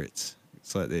favorites.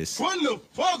 It's like this. What the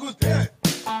fuck was that?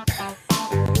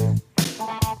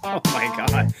 Oh my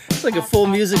God. It's like a full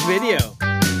music video.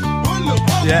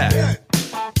 Yeah.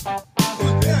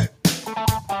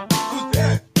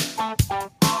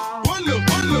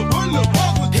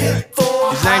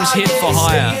 His name's Hit for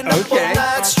Hire. Okay.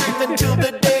 Streaming till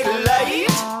the daylight.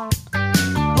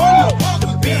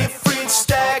 The beer free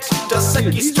stack. Does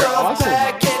like he's draw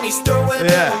back and he's throwing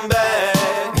them back.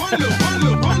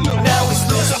 Now he's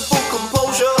losing full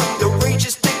composure. The rage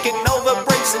is taking over,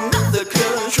 breaks another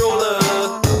controller.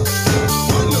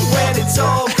 When it's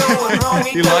all going wrong,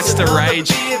 He likes to rage.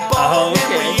 Oh,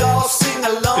 okay. We all sing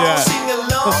along, sing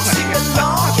along, sing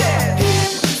along, yeah.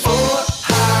 Hit for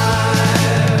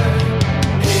high.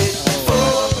 Hit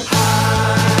for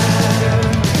high.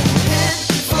 Hit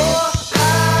for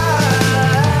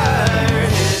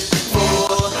high. Hit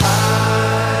for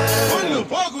high. What the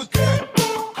fuck was that?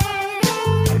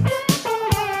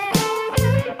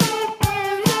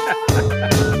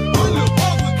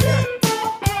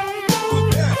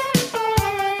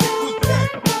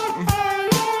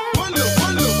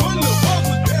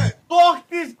 Fuck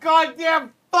this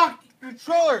goddamn fucking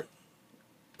controller!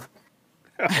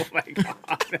 Oh my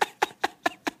God.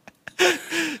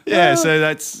 So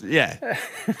that's,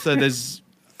 So there's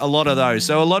a lot of those.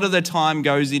 So a lot of the time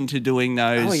goes into doing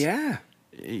those. Oh yeah.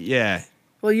 Yeah.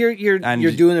 Well, you're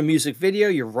doing a music video,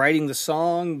 you're writing the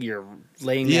song, you're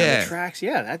laying down the tracks.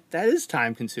 Yeah, that is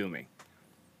time consuming.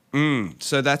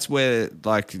 So that's where,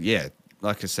 like I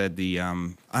said,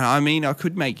 I mean, I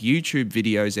could make YouTube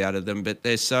videos out of them, but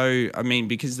they're so,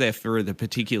 because they're for the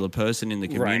particular person in the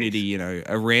community,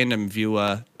 a random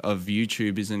viewer of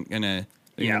YouTube isn't going to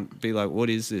be like, what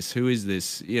is this? Who is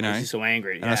this? He's so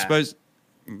angry. And I suppose,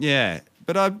 but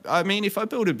But I mean, if I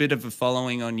build a bit of a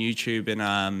following on YouTube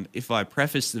and if I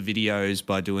preface the videos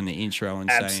by doing the intro and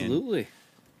Absolutely.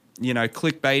 saying,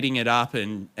 clickbaiting it up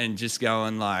and just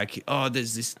going like, oh,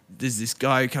 there's this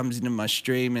guy who comes into my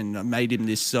stream and I made him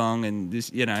this song and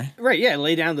this, Right, yeah,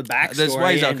 lay down the backstory. There's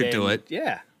ways I could do it.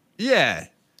 Yeah. Yeah.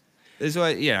 There's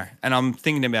way, yeah. And I'm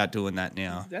thinking about doing that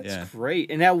now. That's great.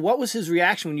 And now, what was his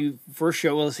reaction when you first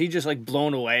showed? Was he just like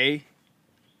blown away?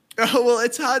 Oh, well,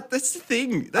 it's hard. That's the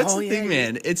thing. That's the thing,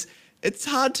 man. It's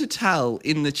hard to tell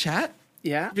in the chat.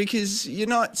 Yeah. Because you're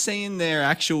not seeing their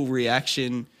actual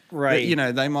reaction. Right.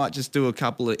 But, they might just do a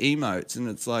couple of emotes and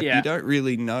it's like you don't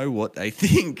really know what they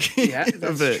think. Yeah, that's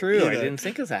of it, true. I didn't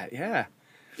think of that. Yeah.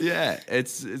 Yeah,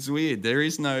 it's weird.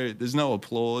 There's no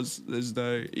applause. There's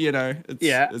no,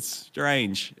 it's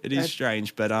strange. That's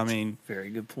strange, but I mean, very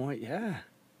good point. Yeah.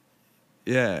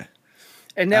 Yeah.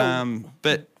 And now,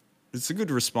 but it's a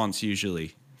good response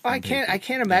usually. I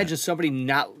can't imagine somebody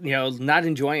not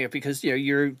enjoying it because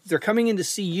they're coming in to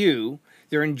see you.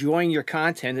 They're enjoying your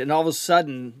content, and all of a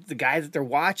sudden, the guy that they're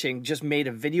watching just made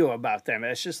a video about them.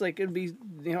 It's just like it'd be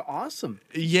awesome.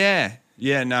 Yeah.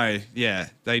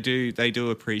 They do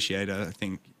appreciate it, I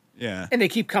think. Yeah. And they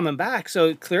keep coming back,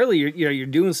 so clearly you're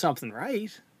doing something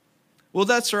right. Well,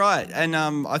 that's right, and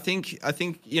I think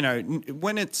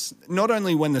when it's not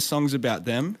only when the song's about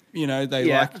them, they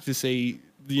like to see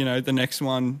the next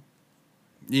one,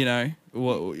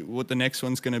 what the next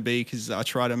one's going to be, because I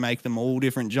try to make them all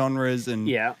different genres and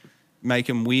make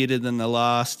them weirder than the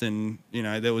last. And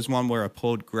there was one where I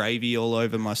poured gravy all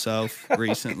over myself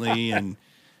recently, and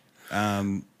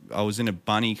I was in a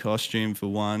bunny costume for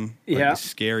one, a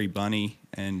scary bunny.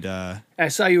 And I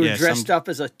saw you were dressed up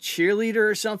as a cheerleader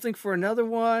or something for another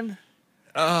one.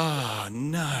 Oh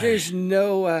no! There's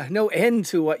no end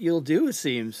to what you'll do. It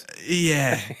seems.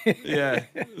 Yeah.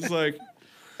 It's like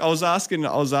I was asking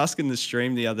the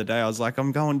stream the other day. I was like,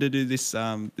 I'm going to do this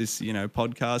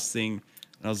podcast thing.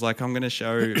 And I was like, I'm going to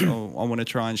show, I want to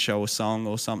try and show a song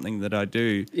or something that I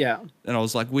do. Yeah. And I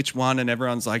was like, which one? And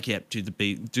everyone's like, yep, do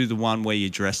the one where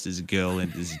you're dressed as a girl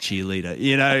and as a cheerleader.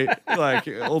 Like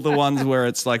all the ones where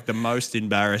it's like the most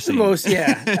embarrassing.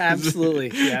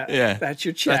 Absolutely. Yeah. That's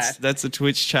your chat. That's a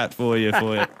Twitch chat for you,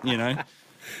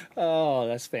 Oh,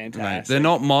 that's fantastic. Mate, they're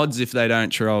not mods if they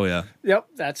don't troll you. Yep,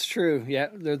 that's true. Yeah,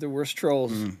 they're the worst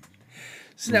trolls.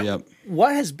 So now,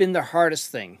 what has been the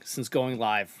hardest thing since going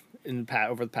live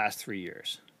over the past 3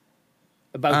 years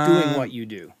about doing what you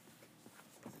do?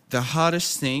 The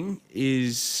hardest thing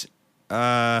is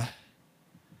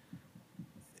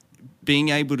being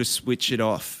able to switch it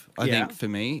off. I think for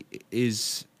me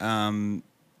is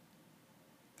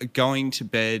going to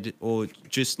bed or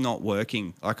just not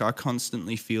working. Like I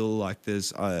constantly feel like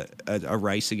there's a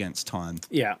race against time.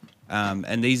 Yeah.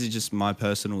 And these are just my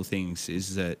personal things,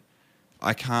 is that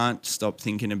I can't stop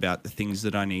thinking about the things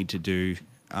that I need to do.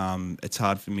 It's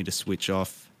hard for me to switch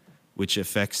off, which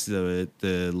affects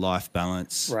the life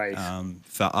balance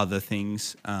for other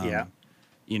things. And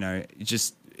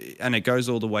it goes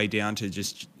all the way down to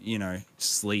just,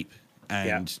 sleep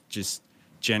and just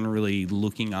generally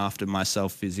looking after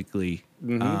myself physically.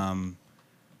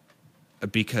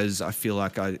 Because I feel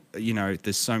like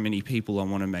there's so many people I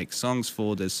want to make songs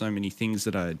for. There's so many things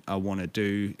that I want to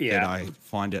do that I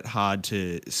find it hard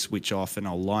to switch off, and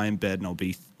I'll lie in bed and I'll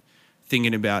be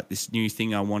thinking about this new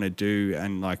thing I want to do,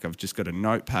 and like I've just got a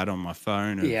notepad on my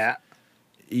phone.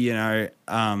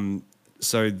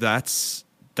 So that's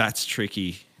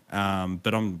tricky.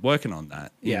 But I'm working on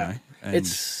that. You know? And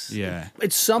it's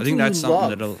something I think that's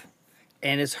love,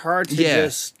 and it's hard to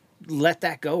just let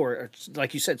that go, or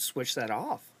like you said, switch that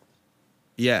off.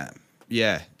 Yeah.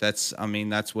 That's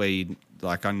where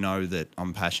I know that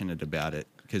I'm passionate about it,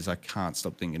 because I can't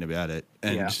stop thinking about it.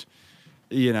 And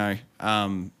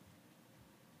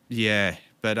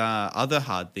but other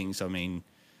hard things,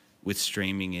 with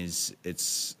streaming is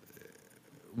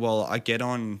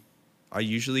I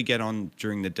usually get on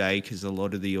during the day because a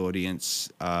lot of the audience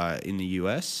are in the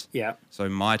US. Yeah. So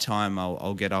my time,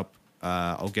 I'll get up,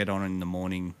 I'll get on in the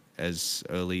morning as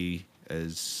early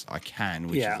as I can,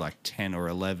 which is like 10 or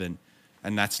 11.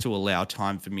 And that's to allow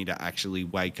time for me to actually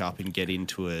wake up and get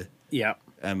into a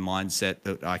mindset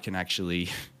that I can actually,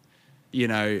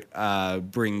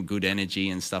 bring good energy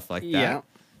and stuff like that.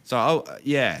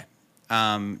 Yeah.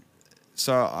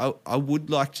 So, I would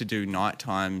like to do night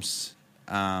times.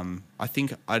 I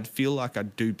think I'd feel like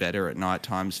I'd do better at night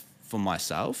times for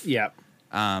myself. Yeah.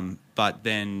 But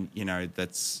then,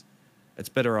 it's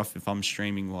better off if I'm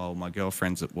streaming while my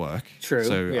girlfriend's at work. True.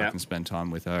 So I can spend time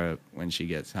with her when she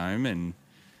gets home, and,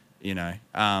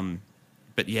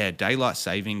 but yeah, daylight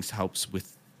savings helps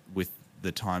with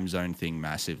the time zone thing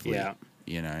massively. Yeah.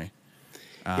 You know,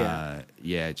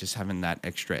 Yeah. just having that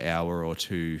extra hour or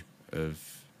two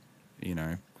of, you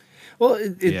know, Well,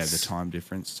 it's the time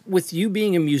difference. with you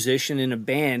being a musician in a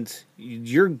band,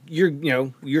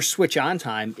 your switch on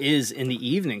time is in the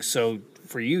evening. So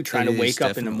for you trying to It is, wake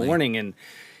up in the definitely. morning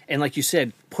and like you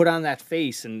said, put on that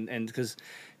face and because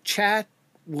chat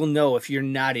will know if you're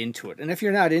not into it. And if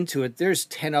you're not into it, there's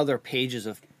 10 other pages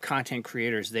of content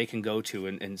creators they can go to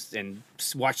and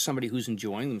watch somebody who's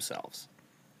enjoying themselves.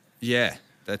 Yeah,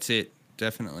 that's it.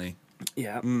 Definitely.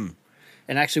 Yeah.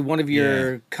 And actually, one of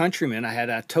your countrymen, I had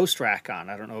a Toast Rack on.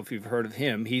 I don't know if you've heard of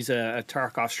him. He's a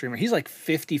Tarkov streamer. He's like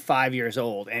 55 years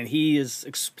old, and he has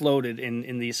exploded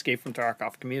in the Escape from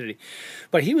Tarkov community.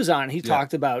 But he was on. He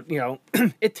talked about,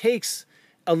 it takes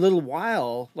a little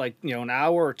while, like, an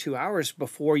hour or 2 hours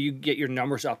before you get your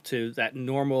numbers up to that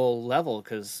normal level.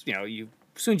 Because,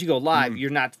 as soon as you go live, you're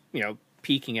not,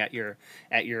 peaking at your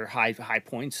high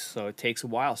points. So it takes a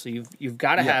while. So you've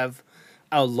got to have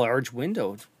a large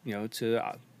window, to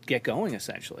get going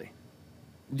essentially.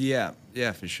 Yeah,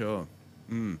 for sure.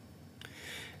 And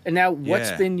now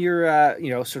what's been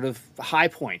your, sort of high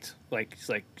point? Like, it's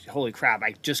like, holy crap,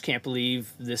 I just can't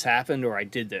believe this happened or I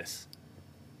did this.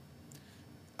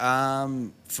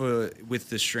 With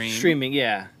the Streaming,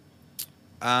 yeah.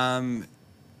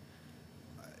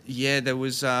 There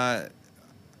was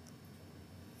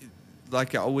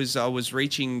like I was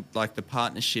reaching like the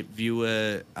partnership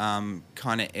viewer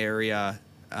kind of area.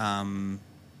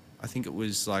 I think it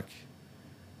was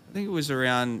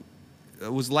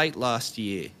late last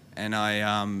year,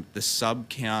 and the sub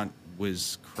count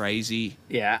was crazy.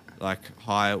 Yeah. Like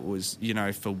high it was,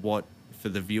 for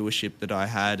the viewership that I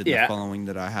had and the following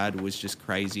that I had was just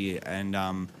crazy. And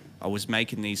I was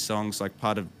making these songs. Like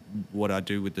part of what I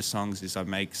do with the songs is I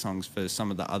make songs for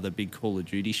some of the other big Call of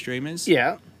Duty streamers.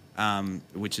 Yeah.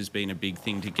 Which has been a big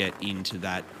thing to get into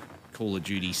that Call of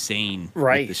Duty scene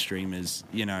right. with the streamers,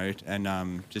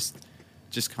 and just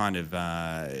kind of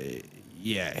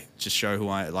just show who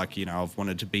I like. I've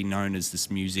wanted to be known as this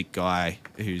music guy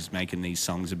who's making these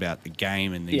songs about the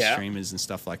game and these streamers and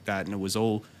stuff like that. And it was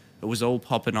all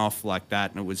popping off like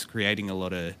that, and it was creating a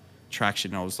lot of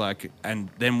traction. I was like, and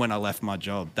then when I left my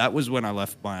job, that was when I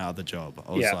left my other job.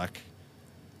 I was like,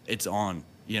 it's on,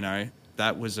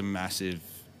 that was a massive.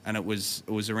 And it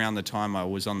was around the time I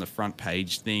was on the front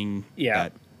page thing,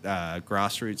 that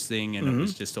grassroots thing, and it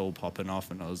was just all popping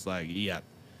off. And I was like,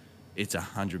 it's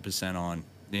 100% on,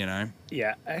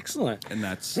 Yeah, excellent. And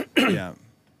that's, yeah.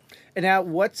 And now,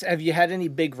 have you had any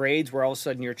big raids where all of a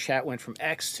sudden your chat went from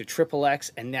X to triple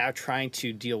X and now trying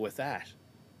to deal with that?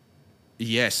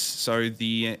 Yes. So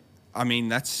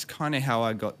that's kind of how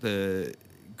I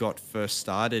got first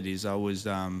started is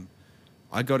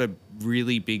I got a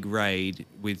really big raid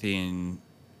within,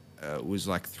 it was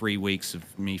like 3 weeks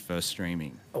of me first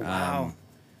streaming. Oh, wow.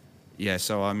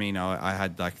 So I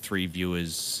had like 3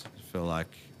 viewers for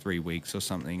like 3 weeks or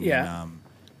something. Yeah.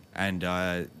 And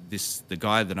the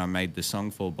guy that I made the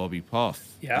song for, Bobby Poff,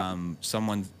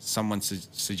 someone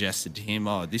suggested to him,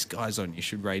 oh, this guy's on, you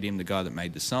should raid him, the guy that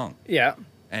made the song. Yeah.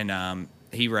 And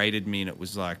he raided me, and it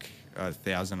was like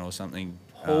 1,000 or something.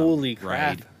 Holy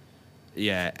crap. Raid.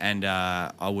 Yeah, and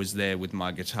I was there with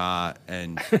my guitar,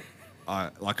 and I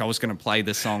was going to play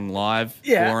the song live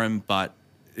for him, but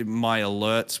my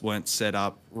alerts weren't set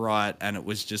up right, and it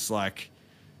was just like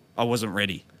I wasn't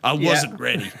ready. I wasn't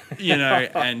ready,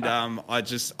 and I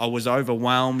was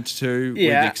overwhelmed too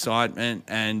with excitement,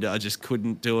 and I just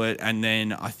couldn't do it. And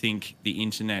then I think the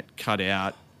internet cut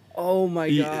out. Oh my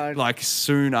God. Like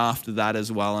soon after that as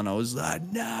well, and I was like,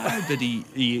 no. But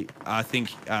I think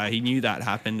he knew that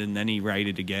happened, and then he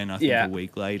raided again, I think a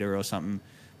week later or something.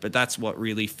 But that's what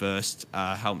really first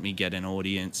helped me get an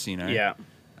audience, Yeah.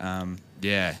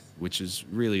 Which is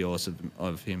really awesome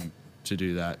of him to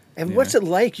do that. And what's it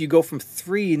like? You go from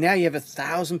 3, now you have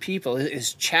 1,000 people.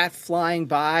 Is chat flying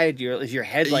by? Is your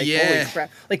head like, holy crap?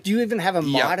 Like, do you even have a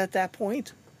mod at that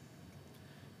point?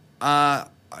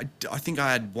 I think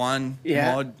I had one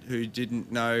mod who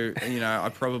didn't know. I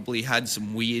probably had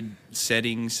some weird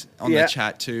settings on the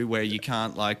chat too, where you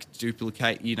can't like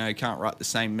duplicate. Can't write the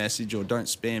same message or don't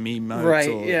spam emotes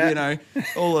or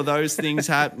all of those things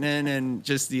happening, and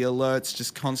just the alerts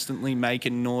just constantly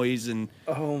making noise and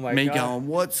me going,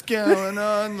 "What's going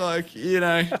on?"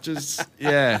 Just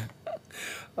it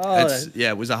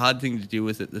was a hard thing to deal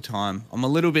with at the time. I'm a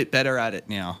little bit better at it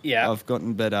now. Yeah, I've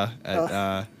gotten better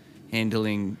at.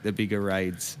 Handling the bigger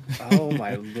raids. Oh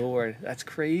my Lord, that's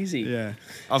crazy. Yeah,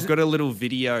 I've got a little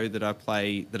video that I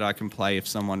can play if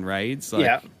someone raids.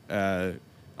 I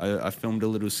I filmed a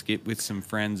little skit with some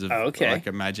friends of Okay. like,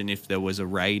 imagine if there was a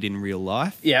raid in real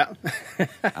life. Yeah.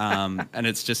 And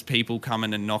it's just people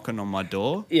coming and knocking on my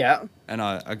door. Yeah. And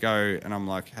I go and I'm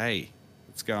like, hey,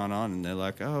 what's going on? And they're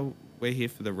like, oh, we're here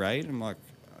for the raid. I'm like,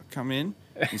 come in.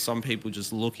 And some people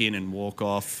just look in and walk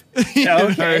off. You know?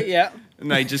 Okay. Yeah. And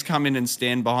they just come in and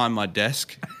stand behind my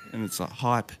desk. And it's like,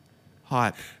 hype.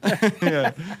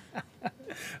 Yeah.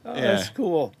 Oh, that's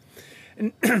cool.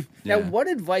 And now, Yeah. what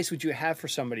advice would you have for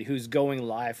somebody who's going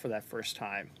live for that first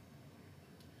time?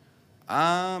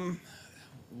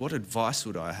 What advice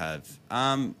would I have?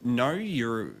 Know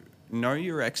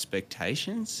your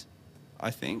expectations,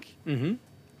 I think.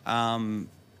 Mm-hmm.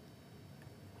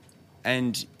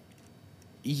 And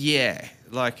yeah,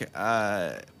 like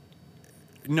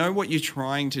know what you're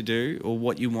trying to do or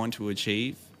what you want to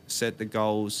achieve. Set the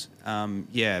goals.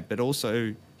 But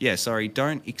also,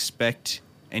 don't expect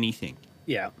anything.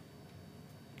 Yeah.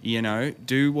 You know,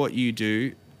 do what you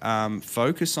do.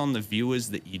 Focus on the viewers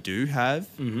that you do have.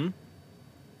 Mm-hmm.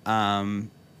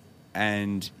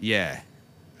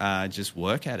 Just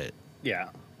work at it. Yeah.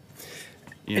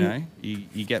 You know,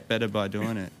 you get better by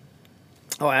doing it.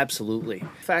 Oh, absolutely.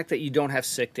 The fact that you don't have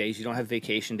sick days, you don't have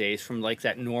vacation days from like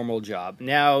that normal job.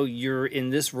 Now you're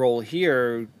in this role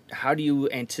here. How do you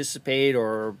anticipate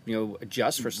or,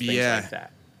 adjust for things like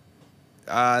that?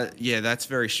 That's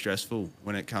very stressful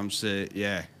when it comes to,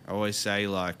 I always say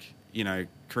like,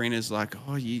 Karina's like,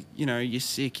 oh, you're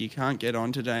sick. You can't get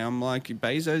on today. I'm like,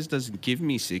 Bezos doesn't give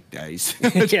me sick days.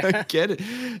 I don't get it,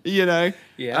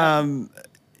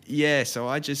 Yeah. So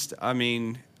I just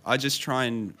try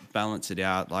and balance it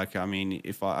out. Like,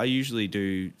 if I usually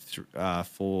do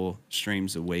 4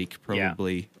 streams a week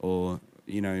probably, or,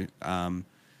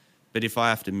 but if I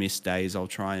have to miss days, I'll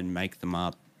try and make them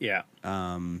up. Yeah.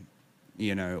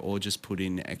 Or just put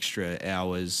in extra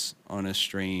hours on a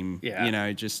stream.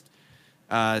 Yeah. Just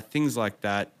things like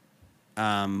that.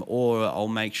 Or I'll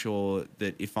make sure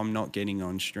that if I'm not getting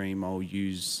on stream,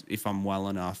 if I'm well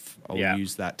enough, I'll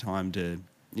use that time to,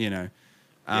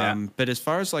 But as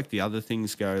far as like the other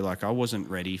things go, like I wasn't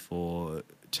ready for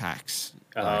tax.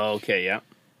 Oh, okay. Yeah.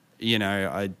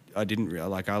 I didn't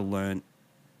I learned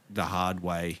the hard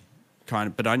way kind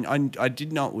of, but I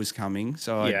did know it was coming.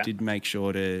 So I did make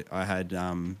sure I had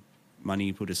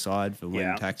money put aside for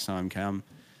when tax time come.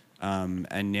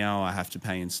 And now I have to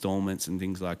pay installments and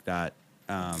things like that.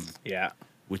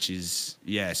 Which is,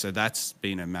 so that's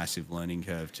been a massive learning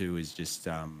curve too, is just,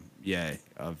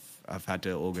 I've had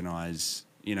to organize,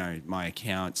 my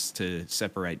accounts to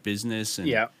separate business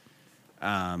and,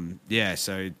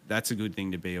 so that's a good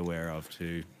thing to be aware of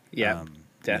too. Yeah,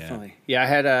 definitely. Yeah, I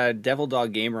had a Devil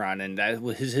Dog Gamer on, and that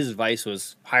was his advice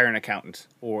was hire an accountant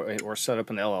or set up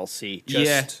an LLC.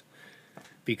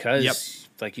 Because,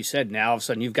 like you said, now all of a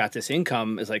sudden you've got this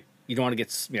income. It's like you don't want to get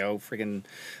freaking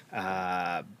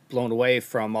blown away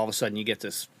from all of a sudden you get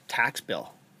this tax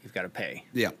bill you've got to pay.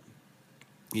 Yeah,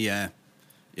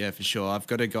 for sure. I've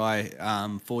got a guy.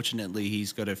 Fortunately,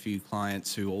 he's got a few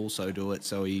clients who also do it,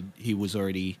 so he was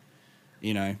already,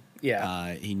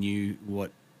 he knew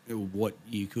what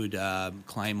you could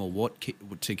claim or what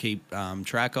to keep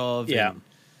track of. And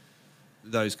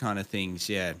those kind of things.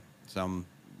 Yeah, so I'm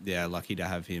lucky to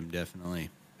have him. Definitely.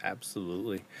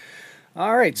 Absolutely.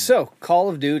 All right, so Call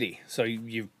of Duty. So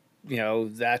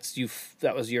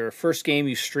that was your first game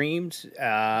you streamed.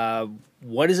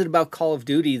 What is it about Call of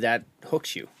Duty that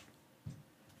hooks you?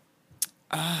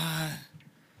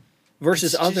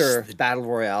 Versus other battle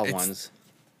royale ones.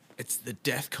 It's the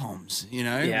death comms,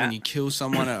 when you kill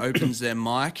someone, it opens their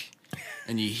mic,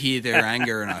 and you hear their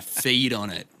anger, and I feed on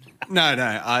it.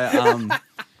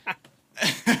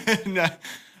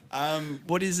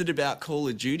 What is it about Call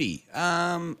of Duty?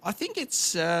 I think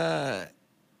it's, I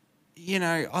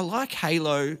like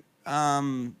Halo,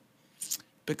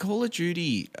 but Call of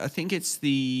Duty, I think it's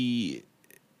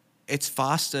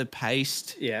faster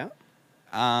paced. Yeah.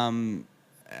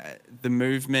 The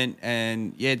movement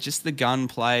and just the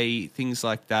gunplay, things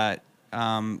like that.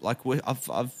 I've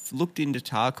looked into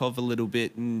Tarkov a little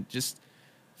bit, and just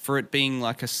for it bebeing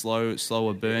like a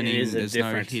slower burning, there's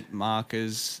no hit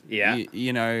markers. Yeah. I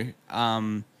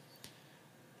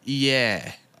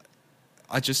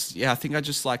think I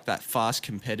just like that fast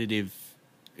competitive.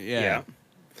 Yeah.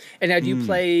 And now do you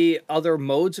play other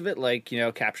modes of it, like,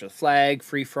 capture the flag,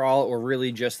 free for all, or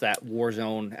really just that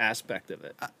Warzone aspect of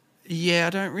it? I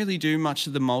don't really do much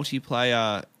of the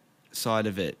multiplayer side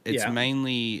of it. It's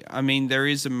mainly, there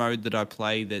is a mode that I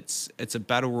play it's a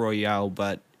battle royale,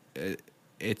 but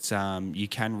it's you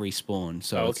can respawn,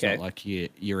 so it's not like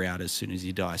you're out as soon as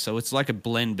you die. So it's like a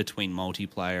blend between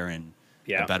multiplayer and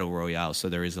Yeah. a battle royale. So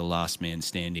there is a last man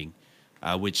standing,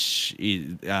 which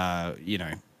is,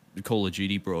 Call of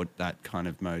Duty brought that kind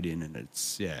of mode in, and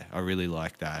I really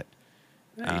like that.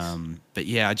 Nice. But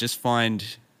yeah, I just find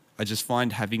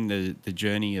having the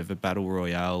journey of a battle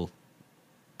royale.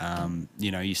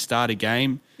 You start a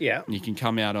game, Yeah. and you can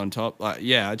come out on top.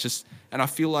 And I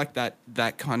feel like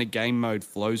that kind of game mode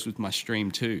flows with my stream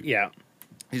too. Yeah.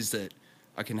 Is that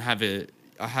I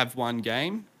have one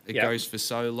game, it Yeah. goes for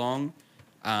so long,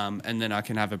 and then I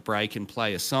can have a break and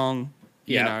play a song,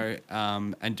 Yeah.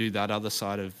 and do that other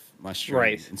side of my stream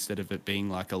Right. instead of it being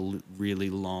like a really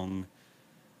long,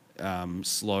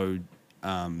 slow,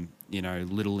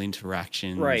 little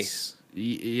interactions. Right.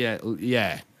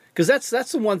 Yeah. Because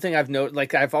that's the one thing I've noted.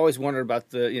 Like I've always wondered about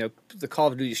the Call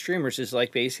of Duty streamers is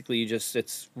like basically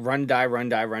it's run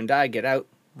die, get out,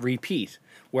 repeat.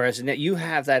 Whereas you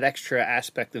have that extra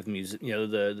aspect of music,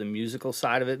 the musical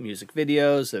side of it, music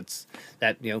videos.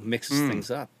 That mixes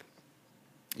things up.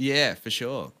 Yeah, for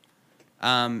sure.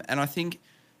 And I think,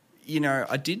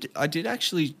 I did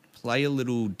actually play a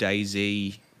little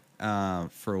DayZ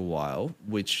for a while,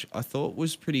 which I thought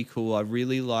was pretty cool. I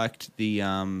really liked the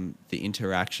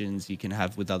interactions you can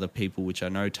have with other people, which I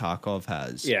know Tarkov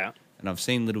has. Yeah. And I've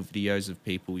seen little videos of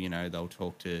people,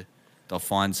 they'll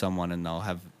find someone and they'll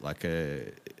have like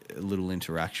a little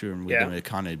interaction with them. It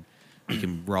kind of, you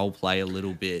can role play a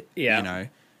little bit, Yeah.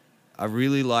 I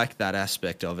really like that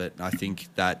aspect of it. I think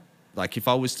that, like, if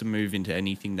I was to move into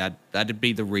anything, that'd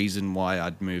be the reason why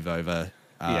I'd move over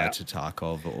to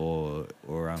Tarkov or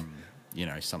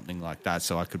something like that,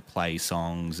 so I could play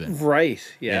songs and Right.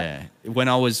 Yeah. When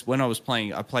I was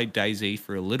playing, I played DayZ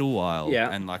for a little while, Yeah.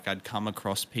 and like I'd come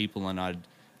across people and I'd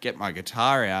get my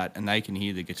guitar out and they can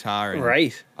hear the guitar, and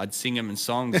Right. I'd sing them in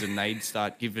songs and they'd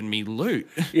start giving me loot.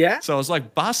 Yeah. So I was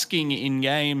like busking in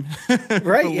game,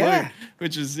 Right. for Yeah. loot,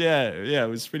 which is it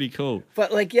was pretty cool.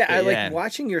 But I yeah. like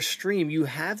watching your stream. You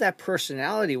have that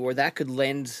personality where that could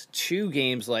lend to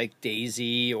games like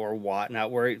DayZ or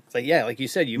whatnot. Where it's like you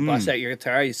said, you bust out your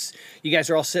guitar. You guys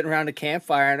are all sitting around a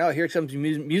campfire, and here comes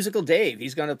musical Dave.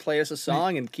 He's going to play us a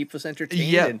song and keep us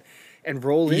entertained and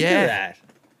roll into that.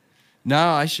 No,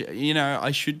 I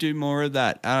should do more of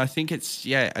that. And I think it's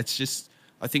just,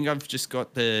 I think I've just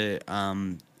got the, I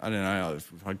don't know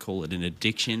if I'd call it an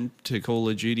addiction to Call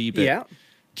of Duty, but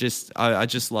I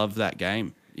just love that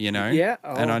game, Yeah.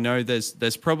 And I know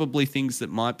there's probably things that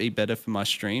might be better for my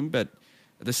stream, but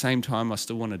at the same time, I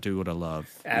still want to do what I love.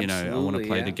 Absolutely, I want to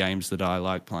play the games that I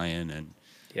like playing, and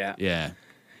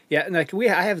Yeah, and I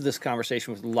have this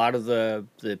conversation with a lot of the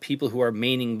people who are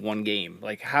maining one game.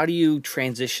 Like, how do you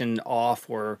transition off,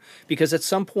 because at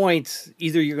some point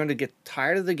either you're going to get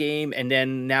tired of the game, and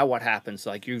then now what happens?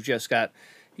 Like you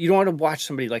don't want to watch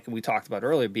somebody like we talked about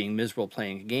earlier being miserable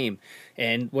playing a game,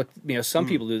 and what some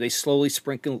people do, they slowly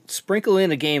sprinkle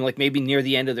in a game, like maybe near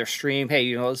the end of their stream.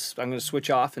 Hey, I'm going to switch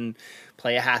off and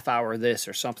play a half hour of this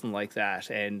or something like that,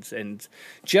 and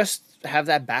just have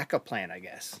that backup plan, I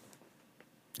guess.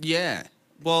 Yeah.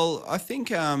 Well, I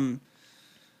think, I've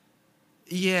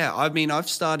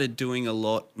started doing a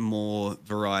lot more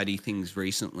variety things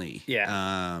recently.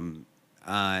 Yeah.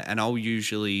 And I'll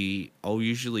usually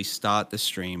start the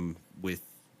stream with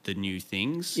the new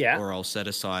things. Yeah. Or I'll set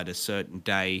aside a certain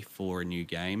day for a new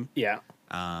game. Yeah.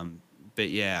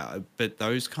 But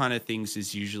those kind of things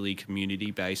is usually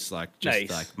community based, like just Nice.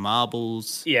 like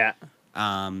marbles. Yeah.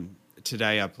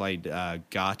 Today I played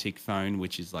Gartic Phone,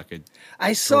 which is like a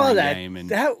I saw drawing that. game, and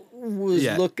That was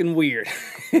looking weird.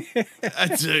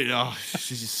 it's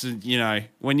just,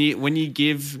 when you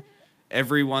give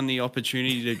everyone the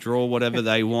opportunity to draw whatever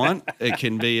they want, it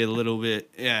can be a little bit,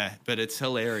 but it's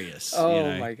hilarious.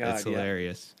 Oh my God, it's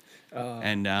hilarious.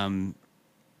 And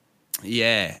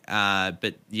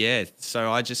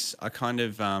so I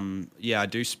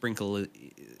do sprinkle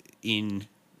in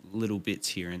little bits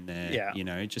here and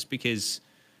there, just because,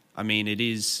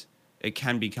 it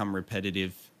can become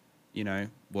repetitive,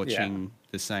 watching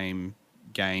the same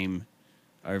game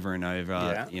over and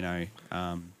over,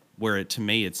 where to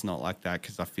me, it's not like that,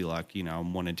 because I feel like,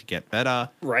 I'm wanting to get better.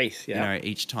 Right, yeah.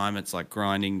 Each time it's like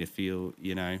grinding to feel,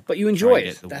 But you enjoy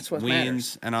it. That's what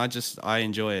matters. And I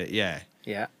enjoy it, yeah.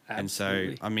 Yeah,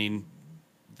 absolutely. And so,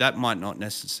 that might not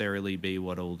necessarily be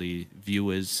what all the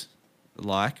viewers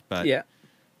like, but,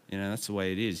 that's the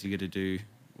way it is. You got to do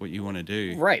what you want to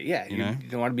do. Right, yeah. You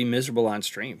don't want to be miserable on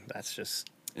stream. That's it.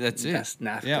 That's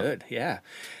not good, yeah.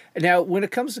 Now, when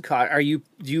it comes to COD, do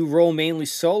you roll mainly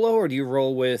solo, or do you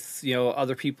roll with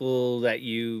other people that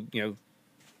you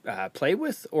play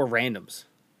with, or randoms?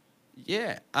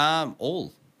 Yeah,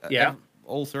 all.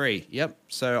 all three. Yep.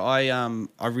 So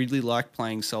I really like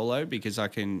playing solo because I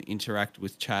can interact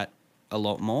with chat a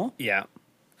lot more. Yeah.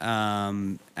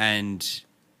 And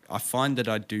I find that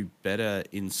I do better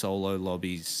in solo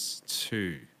lobbies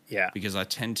too. Yeah. Because I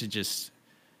tend to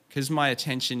because my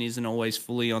attention isn't always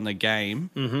fully on the game.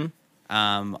 Mm-hmm.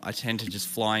 I tend to just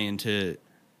fly into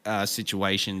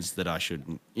situations that I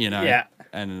shouldn't, Yeah.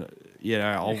 and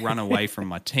I'll run away from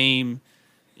my team,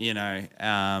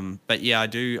 but yeah, I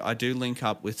do link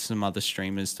up with some other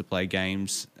streamers to play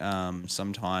games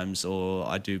sometimes, or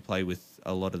I do play with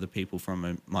a lot of the people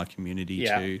from my community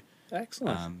too.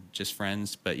 Excellent. Just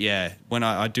friends. But yeah, when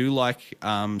I do like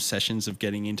sessions of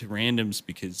getting into randoms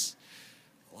because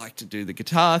I like to do the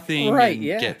guitar thing and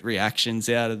get reactions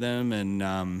out of them,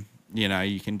 and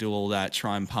you can do all that,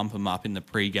 try and pump them up in the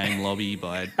pre-game lobby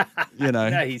by,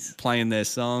 Nice. playing their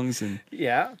songs and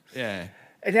Yeah. yeah.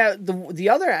 And now the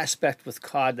other aspect with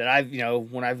COD that I've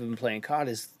when I've been playing COD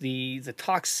is the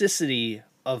toxicity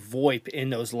of VoIP in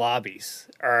those lobbies,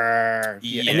 and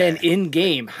then in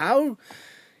game, how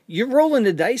you're rolling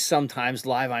the dice sometimes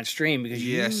live on stream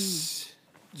because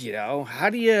how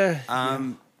do you?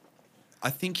 I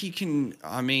think you can.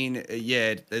 I mean,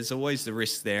 there's always the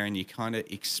risk there, and you kind of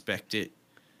expect it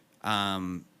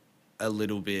a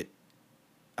little bit.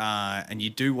 And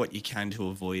you do what you can to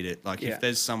avoid it. Like if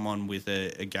there's someone with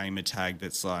a gamer tag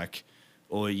that's like,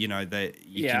 or that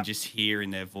you can just hear in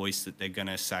their voice that they're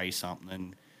gonna say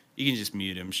something, you can just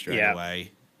mute them straight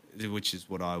away, which is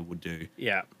what I would do.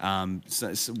 Yeah.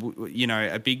 So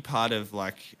a big part of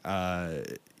like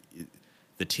the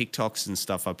TikToks and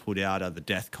stuff I put out are the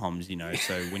death comms.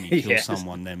 So when you kill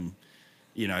someone, them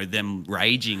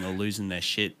raging or losing their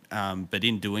shit. But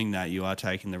in doing that, you are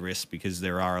taking the risk because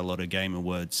there are a lot of gamer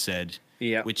words said,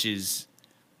 which is,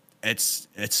 it's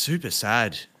super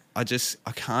sad. I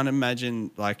can't imagine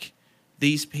like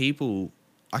these people,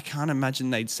 I can't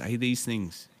imagine they'd say these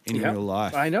things in real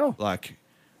life. I know. Like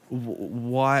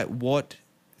why, what?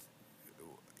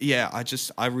 Yeah,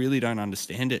 I really don't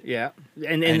understand it. Yeah.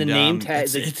 And the name tag,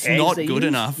 it's not good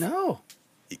enough. No.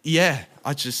 Yeah,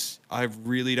 I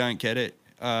really don't get it.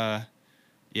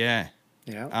 Yeah.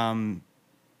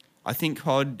 I think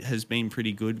COD has been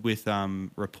pretty good with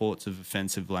reports of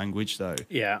offensive language, though.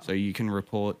 Yeah. So you can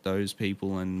report those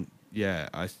people, and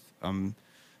I've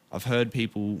heard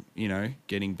people,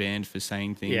 getting banned for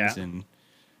saying things, and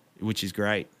which is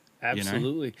great.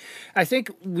 Absolutely. I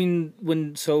think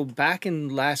so back in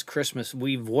last Christmas,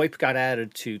 VoIP got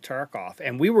added to Tarkov,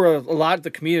 and we were a lot of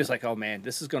the community was like, oh man,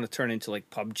 this is going to turn into like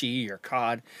PUBG or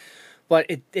COD. But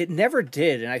it never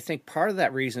did, and I think part of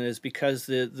that reason is because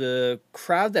the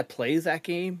crowd that plays that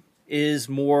game is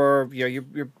more,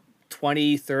 you're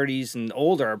 20, 30s and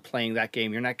older playing that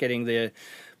game. You're not getting the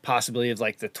possibility of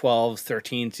like the 12s,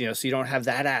 13s, so you don't have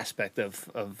that aspect of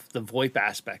the VoIP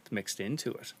aspect mixed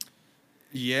into it.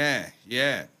 Yeah.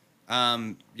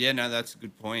 No, that's a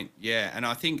good point. Yeah, and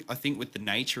I think with the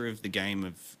nature of the game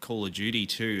of Call of Duty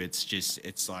too, it's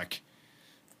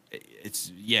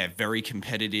very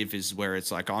competitive. Is where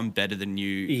it's like I'm better than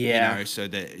you, so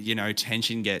that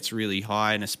tension gets really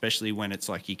high, and especially when it's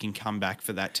like you can come back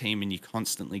for that team and you're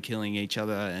constantly killing each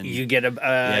other, and you get your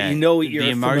the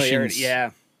emotions.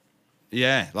 Yeah.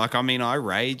 Like I mean, I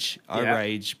rage,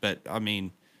 but I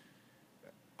mean,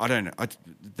 I don't know.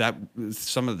 That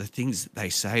some of the things that they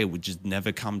say would just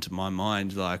never come to my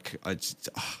mind. Like I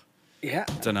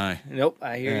don't know. Nope,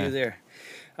 I hear you there.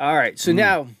 All right, so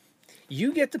now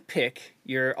you get to pick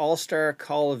your all-star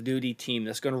Call of Duty team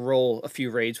that's going to roll a few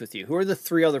raids with you. Who are the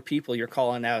 3 other people you're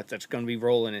calling out that's going to be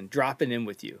rolling and dropping in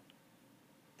with you?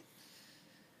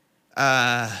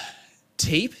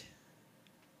 Teep.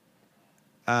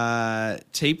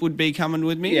 Teep would be coming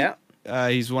with me. Yeah.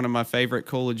 He's one of my favorite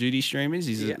Call of Duty streamers.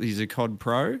 He's a COD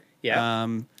pro. Yeah.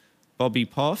 Bobby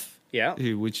Poff. Yeah.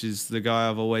 Which is the guy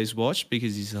I've always watched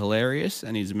because he's hilarious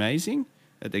and he's amazing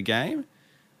at the game.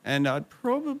 And I'd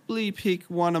probably pick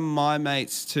one of my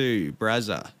mates too,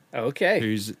 Brazza. Okay.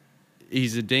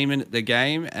 He's a demon at the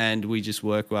game, and we just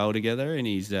work well together. And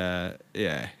he's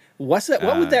What's that?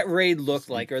 What would that raid look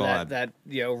like, or vibe. that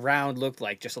round look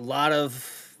like? Just a lot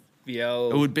of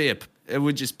It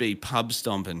would just be pub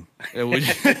stomping. It would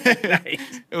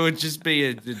It would just be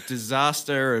a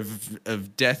disaster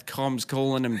of death comms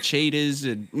calling them cheaters.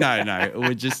 And no, it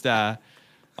would just I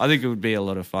think it would be a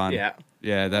lot of fun.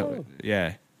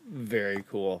 Yeah. Very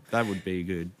cool. That would be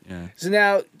good. Yeah. So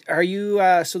now, are you?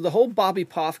 So the whole Bobby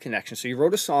Poff connection. So you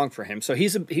wrote a song for him. So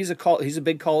he's a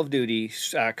big Call of Duty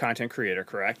content creator,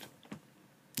 correct?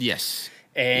 Yes.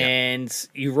 And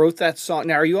you wrote that song.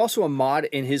 Now, are you also a mod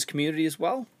in his community as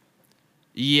well?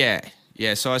 Yeah.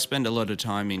 Yeah, so I spend a lot of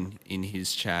time in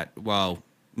his chat. Well,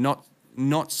 not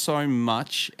so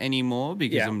much anymore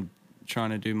because Yeah. I'm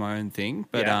trying to do my own thing,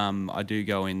 but Yeah. I do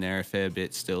go in there a fair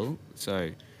bit still.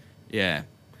 So, yeah.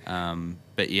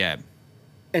 But yeah.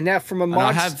 And now from a And I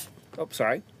mod... have Oh,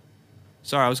 sorry.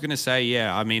 Sorry, I was going to say,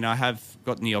 yeah, I mean, I have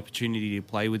gotten the opportunity to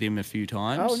play with him a few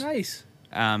times. Oh, nice.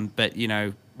 But, you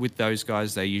know, with those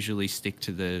guys, they usually stick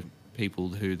to the people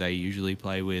who they usually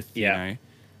play with, Yeah. you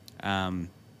know.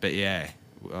 But, yeah,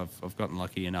 I've gotten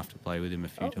lucky enough to play with him a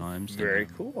few times. Very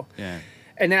and, cool. Yeah.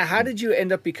 And now, how did you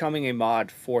end up becoming a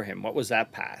mod for him? What was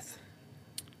that path?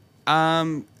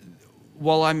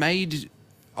 Well,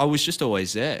 I was just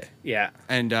always there. Yeah.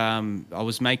 And I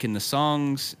was making the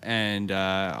songs, and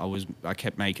I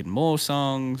kept making more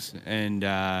songs, and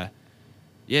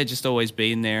yeah, just always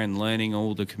being there and learning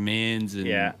all the commands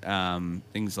and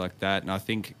things like that. And I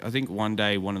think one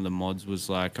day one of the mods was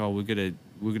like, "Oh, we're gonna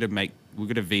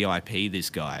VIP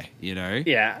this guy, you know?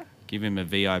 Yeah. Give him a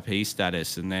VIP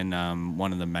status." And then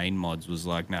one of the main mods was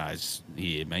like, "No, it's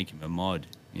here, make him a mod,"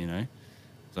 you know?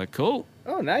 It's like, cool.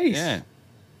 Oh, nice. Yeah.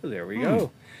 Well, there we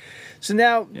go. So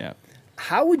now, Yeah.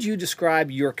 how would you describe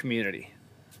your community?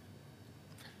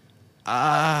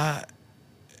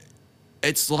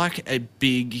 It's like a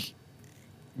big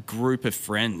group of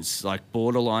friends, like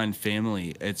borderline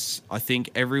family. I think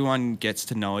everyone gets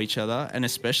to know each other, and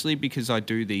especially because I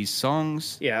do these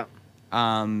songs, Yeah.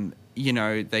 you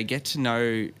know, they get to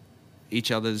know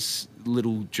each other's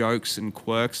little jokes and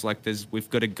quirks. Like we've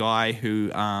got a guy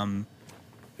who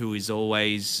is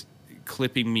always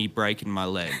clipping me breaking my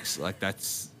legs. Like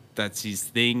that's his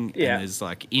thing. Yeah. And there's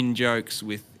like in jokes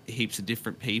with heaps of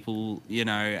different people, you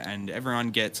know, and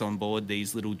everyone gets on board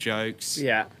these little jokes.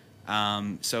 Yeah.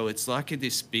 So it's like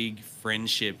this big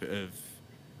friendship of,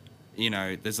 you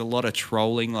know, there's a lot of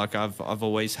trolling. Like I've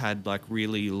always had like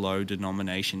really low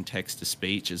denomination text to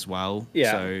speech as well.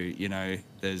 Yeah. So, you know,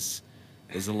 there's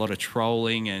a lot of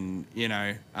trolling and, you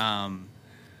know,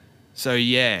 so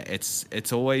yeah,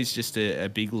 it's always just a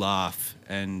big laugh.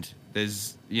 And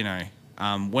there's, you know,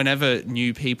 whenever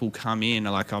new people come in,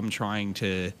 like I'm trying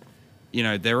to, you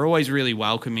know, they're always really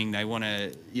welcoming. They want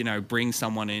to, you know, bring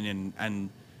someone in and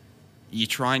you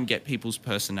try and get people's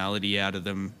personality out of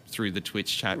them through the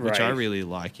Twitch chat, which I Right. really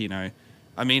like, you know.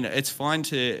 I mean, it's fine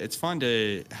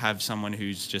to have someone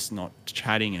who's just not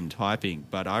chatting and typing,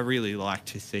 but I really like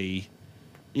to see,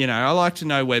 you know, I like to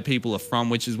know where people are from,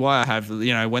 which is why I have,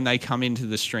 you know, when they come into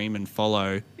the stream and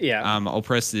follow, Yeah. I'll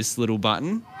press this little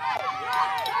button.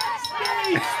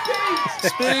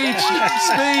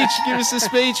 Speech, give us a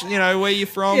speech, you know, where you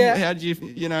from, Yeah. how do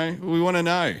you know, we want to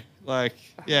know, like,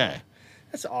 yeah.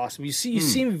 That's awesome. You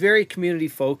seem very community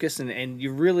focused, and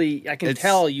you really, I can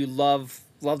tell you love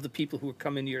the people who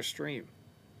come into your stream.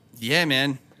 Yeah,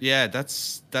 man. Yeah,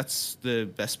 that's the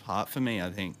best part for me, I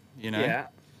think, you know. Yeah.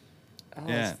 Oh,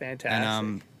 Yeah. that's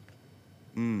fantastic.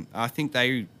 And I think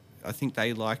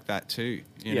they like that too,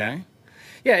 you Yeah. know.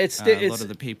 Yeah, A it's lot of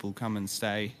the people come and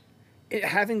stay.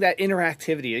 having that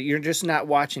interactivity. You're just not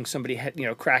watching somebody,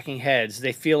 cracking heads.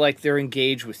 They feel like they're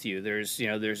engaged with you. There's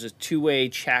a two-way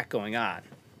chat going on.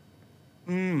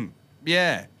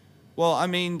 Yeah. Well, I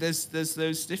mean, there's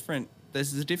a different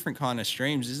kind of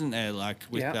streams, isn't there? Like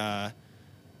with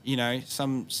you know,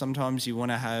 sometimes you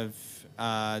want to have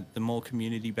the more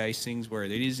community-based things where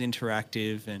it is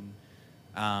interactive, and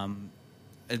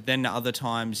then other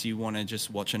times you want to just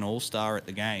watch an all-star at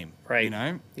the game, Right. You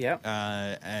know,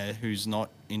 Yeah. who's not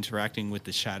interacting with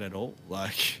the chat at all,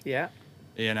 like, Yeah.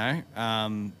 you know.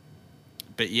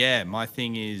 But yeah, my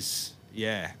thing is,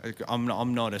 yeah, I'm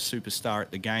not a superstar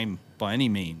at the game by any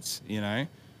means, you know.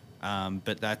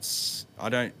 But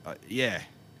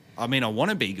I mean, I want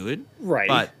to be good, Right.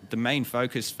 But the main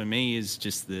focus for me is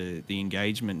just the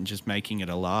engagement and just making it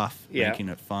a laugh, making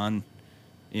it fun,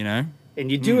 you know. And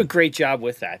you do a great job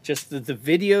with that. Just the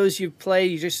videos you play,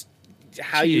 you just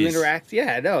how you Cheers. interact.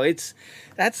 Yeah, no,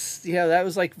 that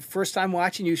was like first time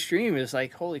watching you stream. It was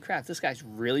like, holy crap, this guy's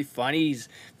really funny. He's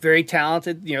very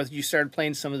talented. You know, you started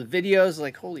playing some of the videos,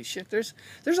 like, holy shit, there's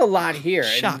a lot here.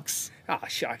 Shucks.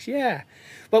 Shucks, yeah.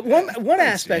 But one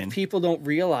aspect man. people don't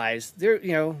realize, they're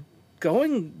hitting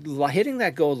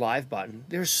that go live button.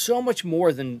 There's so much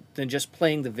more than just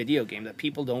playing the video game that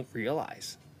people don't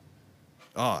realize.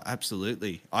 Oh,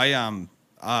 absolutely. I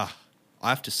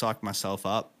have to psych myself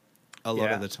up a lot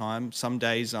of the time. Some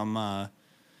days I'm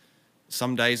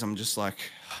just like,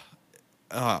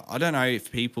 I don't know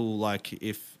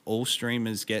if all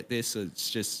streamers get this. It's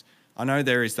just, I know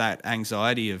there is that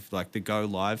anxiety of like the go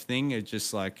live thing. It's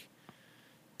just like,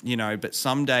 you know, but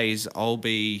some days I'll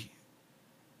be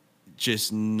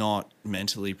just not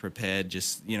mentally prepared.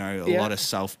 Just, you know, a lot of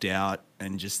self-doubt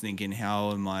and just thinking,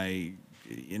 how am I,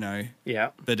 you know? Yeah.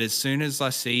 But as soon as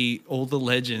I see all the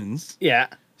legends Yeah.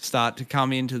 start to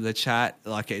come into the chat,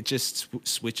 like it just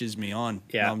switches me on.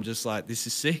 Yeah. And I'm just like, this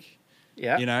is sick.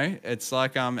 Yeah. You know, it's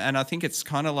like, and I think it's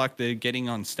kind of like the getting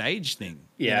on stage thing,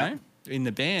 Yeah. you know, in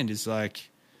the band is like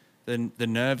the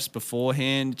nerves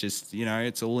beforehand, just, you know,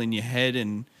 it's all in your head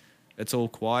and it's all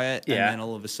quiet. Yeah. And then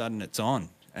all of a sudden it's on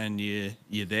and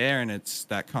you're there and it's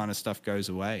that kind of stuff goes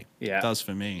away. Yeah. It does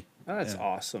for me. Oh, that's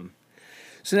awesome.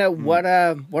 So now, what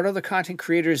other content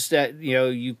creators that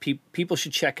people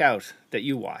should check out that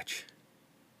you watch?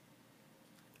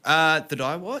 That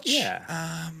I watch?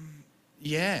 Yeah.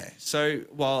 Yeah. So,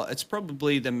 well, it's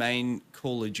probably the main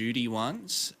Call of Duty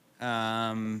ones.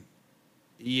 Yeah.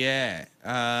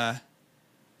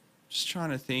 Just trying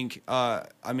to think. I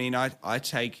mean, I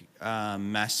take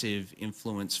massive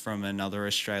influence from another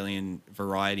Australian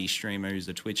variety streamer who's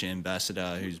a Twitch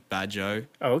ambassador, who's Badjo.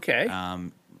 Oh, okay.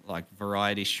 Like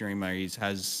variety streamer, he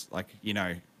has like, you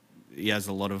know, he has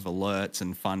a lot of alerts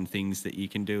and fun things that you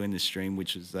can do in the stream,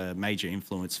 which is a major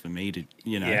influence for me to,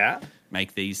 you know,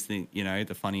 make these things, you know,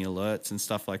 the funny alerts and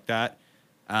stuff like that.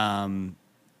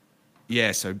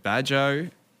 Yeah, so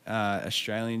Badjo,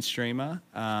 Australian streamer.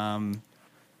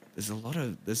 There's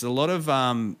a lot of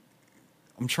I'm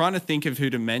trying to think of who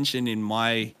to mention in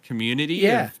my community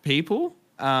of people.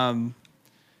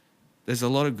 There's a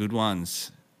lot of good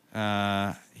ones.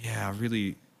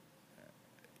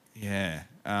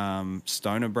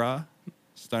 Stoner Bra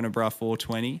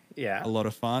 420. Yeah. A lot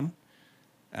of fun.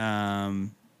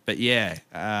 But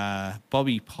yeah,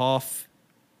 Bobby Poff,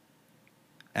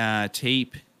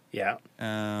 Teep. Yeah.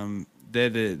 They're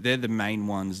the main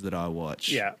ones that I watch.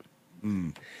 Yeah.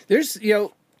 There's,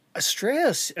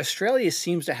 Australia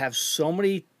seems to have so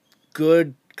many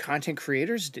good content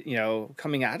creators,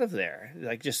 coming out of there.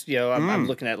 Like just, I'm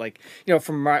looking at like,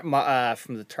 from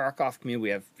the Tarkov community, we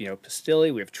have,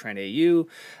 Pastilli, we have Trent AU,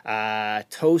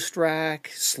 Toast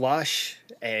Rack, Slush,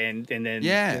 and then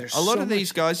a lot of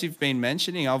these guys you've been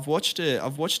mentioning, I've watched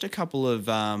a couple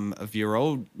of your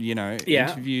old,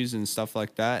 interviews and stuff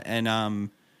like that, and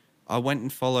I went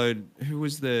and followed,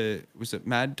 was it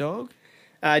Mad Dog?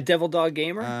 Devil Dog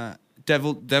Gamer?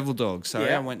 Devil Dog. Sorry,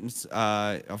 Yeah. I went and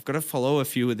I've got to follow a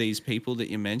few of these people that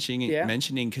you're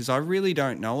mentioning because I really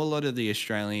don't know a lot of the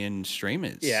Australian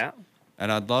streamers. Yeah.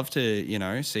 And I'd love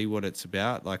to, see what it's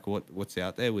about, like what's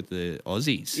out there with the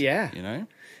Aussies. Yeah.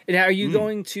 And are you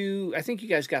going to, I think you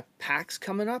guys got PAX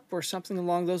coming up or something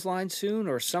along those lines soon,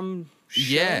 or some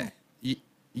show?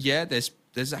 Yeah,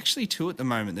 there's actually two at the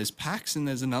moment. There's PAX and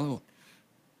there's another one.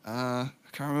 I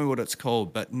can't remember what it's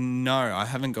called, but no, I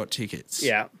haven't got tickets.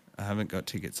 Yeah. I haven't got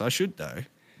tickets. I should, though. I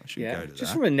should go to that.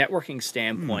 Just from a networking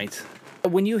standpoint,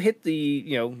 when you hit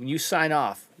when you sign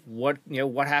off, what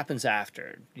happens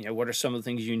after? What are some of the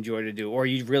things you enjoy to do? Or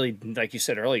you really, like you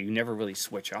said earlier, you never really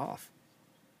switch off?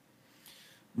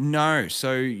 No.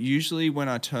 So usually when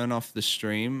I turn off the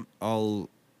stream, I'll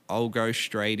go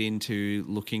straight into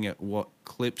looking at what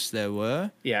clips there were.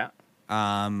 Yeah.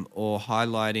 Or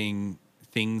highlighting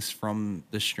things from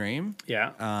the stream.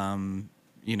 Yeah.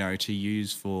 To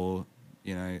use for,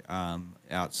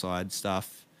 outside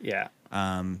stuff. Yeah.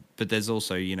 But there's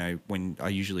also, when I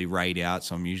usually raid out,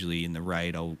 so I'm usually in the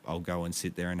raid, I'll go and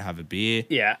sit there and have a beer.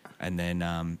 Yeah. And then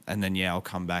I'll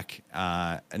come back.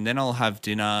 And then I'll have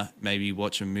dinner, maybe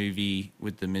watch a movie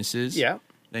with the missus. Yeah.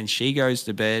 Then she goes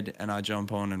to bed and I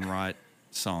jump on and write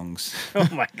songs. Oh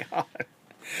my God.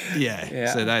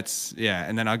 Yeah. So that's,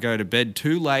 and then I go to bed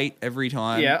too late every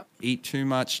time. Yeah. Eat too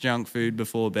much junk food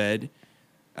before bed.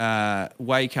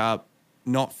 Wake up,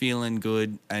 not feeling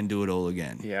good, and do it all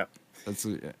again. Yeah. That's,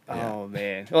 Oh,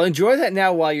 man. Well, enjoy that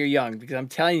now while you're young, because I'm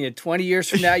telling you, 20 years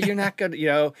from now, you're not going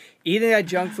to, eating that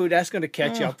junk food, that's going to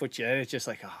catch up with you. And it's just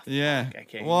like, fuck, I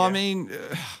can't. Well, I mean,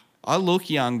 I look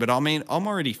young, but I mean, I'm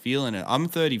already feeling it. I'm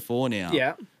 34 now.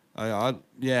 Yeah.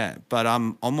 But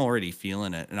I'm already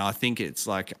feeling it, and I think it's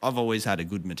like I've always had a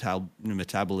good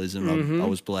metabolism. Mm-hmm. I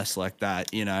was blessed like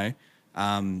that,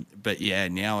 But yeah,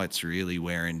 now it's really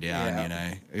wearing down.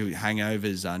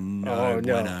 Hangovers are no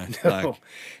bueno. No. Like,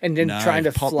 and then trying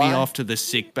to pop fly. me off to the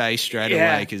sick bay straight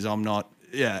away because I'm not.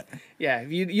 Yeah. Yeah,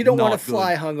 you don't want to Not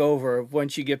fly hungover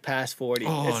once you get past 40.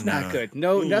 Oh, it's not no. good.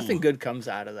 No, nothing good comes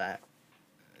out of that.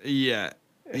 Yeah.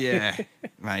 Yeah,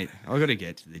 mate, I got to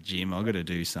get to the gym. I got to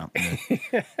do something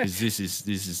because this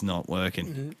is not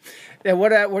working. Now,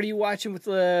 what are you watching with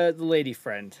the lady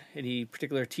friend? Any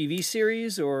particular TV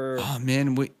series or? Oh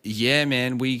man,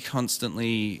 we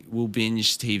constantly will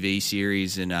binge TV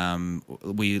series, and I'm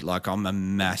a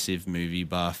massive movie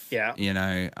buff. Yeah. You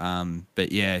know,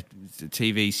 but yeah,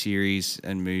 TV series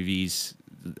and movies,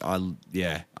 I'm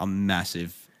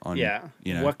massive on. Yeah.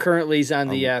 You know, What currently is on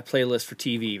the playlist for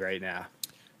TV right now?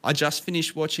 I just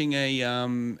finished watching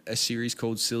a series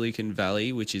called Silicon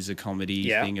Valley, which is a comedy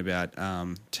thing about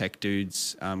tech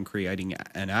dudes creating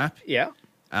an app. Yeah.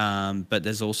 But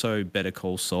there's also Better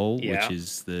Call Saul, which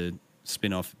is the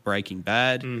spin-off of Breaking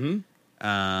Bad.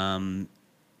 Mm-hmm.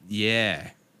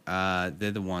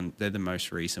 They're the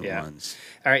most recent ones.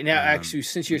 All right. Now, actually,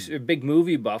 since you're a big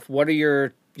movie buff, what are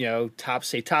your top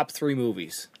 3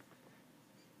 movies?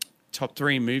 Top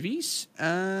 3 movies?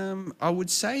 I would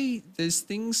say there's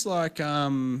things like I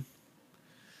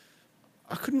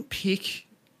couldn't pick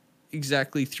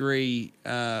exactly 3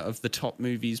 of the top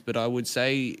movies, but I would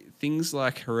say things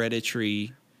like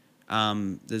Hereditary.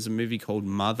 There's a movie called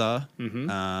Mother.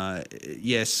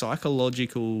 Mm-hmm.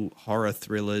 Psychological horror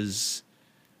thrillers.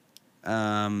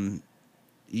 I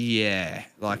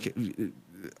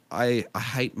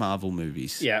hate Marvel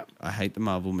movies. Yeah. I hate the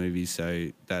Marvel movies,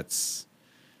 so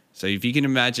if you can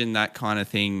imagine that kind of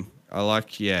thing, I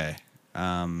like, the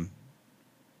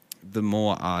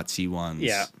more artsy ones.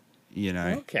 Yeah. You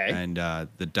know, okay. And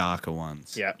the darker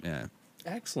ones. Yeah. Yeah.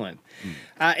 Excellent.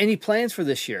 Any plans for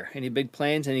this year? Any big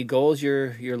plans? Any goals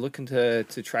you're looking to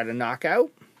try to knock out?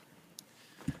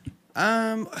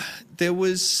 I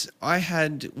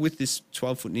had with this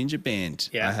 12-Foot Ninja band.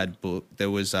 Yeah. I had booked.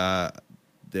 There was a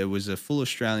full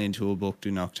Australian tour booked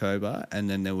in October, and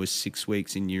then there was 6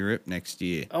 weeks in Europe next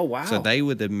year. Oh wow! So they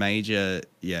were the major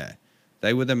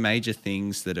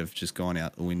things that have just gone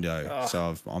out the window. Oh.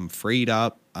 So I'm freed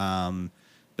up.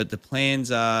 But the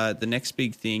plans are, the next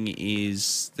big thing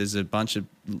is there's a bunch of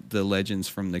the legends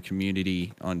from the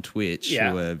community on Twitch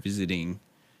who are visiting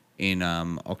in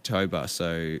October.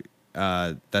 So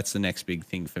that's the next big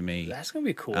thing for me. That's gonna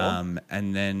be cool.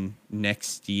 And then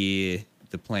next year,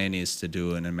 the plan is to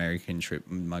do an American trip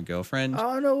with my girlfriend.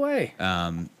 Oh, no way.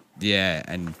 And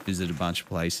visit a bunch of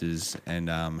places and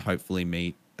hopefully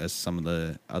meet some of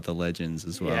the other legends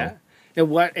as well. Yeah.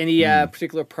 And any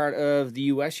particular part of the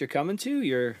U.S. you're coming to?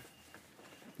 You're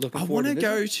looking forward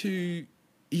to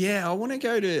I want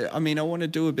to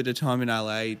do a bit of time in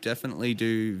LA, definitely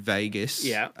do Vegas.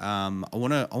 Yeah. I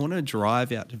want to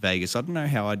drive out to Vegas. I don't know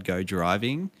how I'd go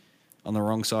driving on the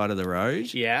wrong side of the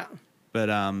road. Yeah. But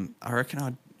I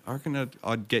reckon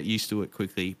I'd get used to it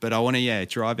quickly. But I want to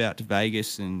drive out to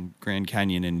Vegas and Grand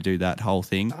Canyon and do that whole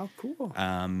thing. Oh, cool.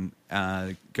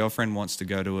 Girlfriend wants to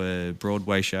go to a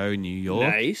Broadway show in New York.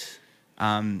 Nice.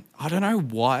 I don't know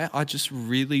why. I just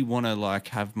really want to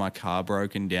have my car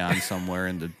broken down somewhere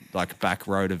in the back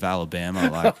road of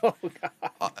Alabama.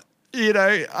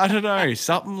 I don't know,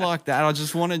 something like that. I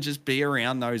just want to just be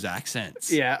around those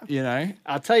accents. Yeah.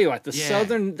 I'll tell you what,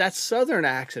 that southern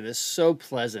accent is so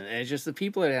pleasant. And it's just the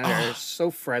people down there are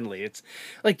so friendly. It's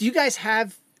like, do you guys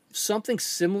have something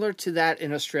similar to that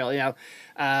in Australia?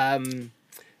 Not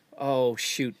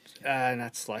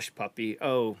Slush Puppy.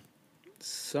 Red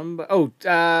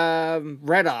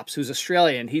Ops, who's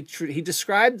Australian. He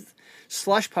described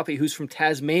Slush Puppy, who's from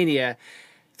Tasmania.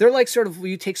 They're like sort of,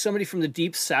 you take somebody from the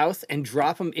deep south and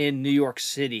drop them in New York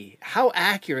City. How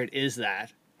accurate is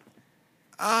that?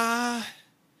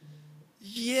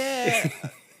 Yeah,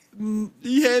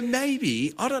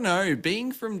 maybe. I don't know.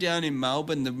 Being from down in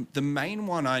Melbourne, the main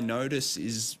one I notice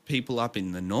is people up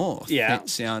in the north. Yeah,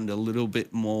 sound a little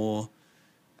bit more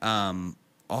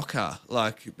ochre.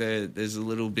 There's a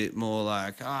little bit more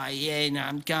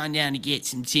I'm going down to get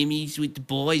some Timmies with the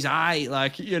boys.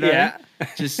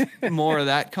 Just more of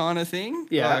that kind of thing.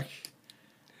 Yeah.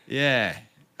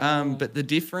 But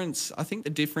I think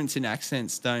the difference in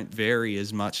accents don't vary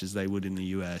as much as they would in the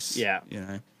US. Yeah.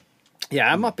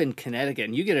 Yeah, I'm up in Connecticut,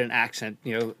 and you get an accent,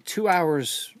 2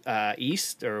 hours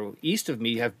east of me,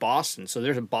 you have Boston. So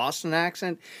there's a Boston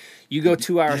accent. You go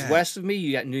 2 hours west of me,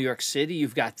 you got New York City,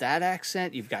 you've got that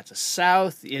accent. You've got the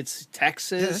South, it's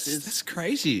Texas. Yeah, that's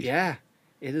crazy. Yeah,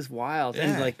 it is wild. Yeah.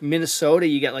 And Minnesota,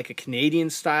 you get a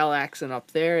Canadian-style accent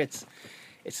up there. It's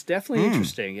definitely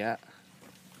interesting, yeah.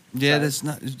 Yeah,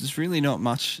 there's really not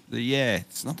much.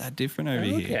 It's not that different over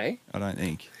here. I don't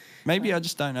think. Maybe I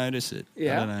just don't notice it.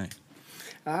 Yeah. I don't know.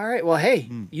 All right. Well, hey,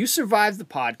 you survived the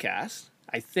podcast.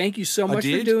 I thank you so much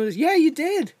for doing this. Yeah, you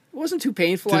did. It wasn't too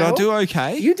painful. Did I do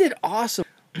okay? You did awesome.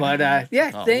 But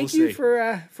yeah, Oh, thank we'll you see.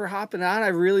 for hopping on. I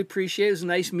really appreciate it. It was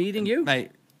nice meeting you.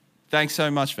 Mate, thanks so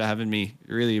much for having me.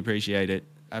 Really appreciate it.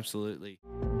 Absolutely.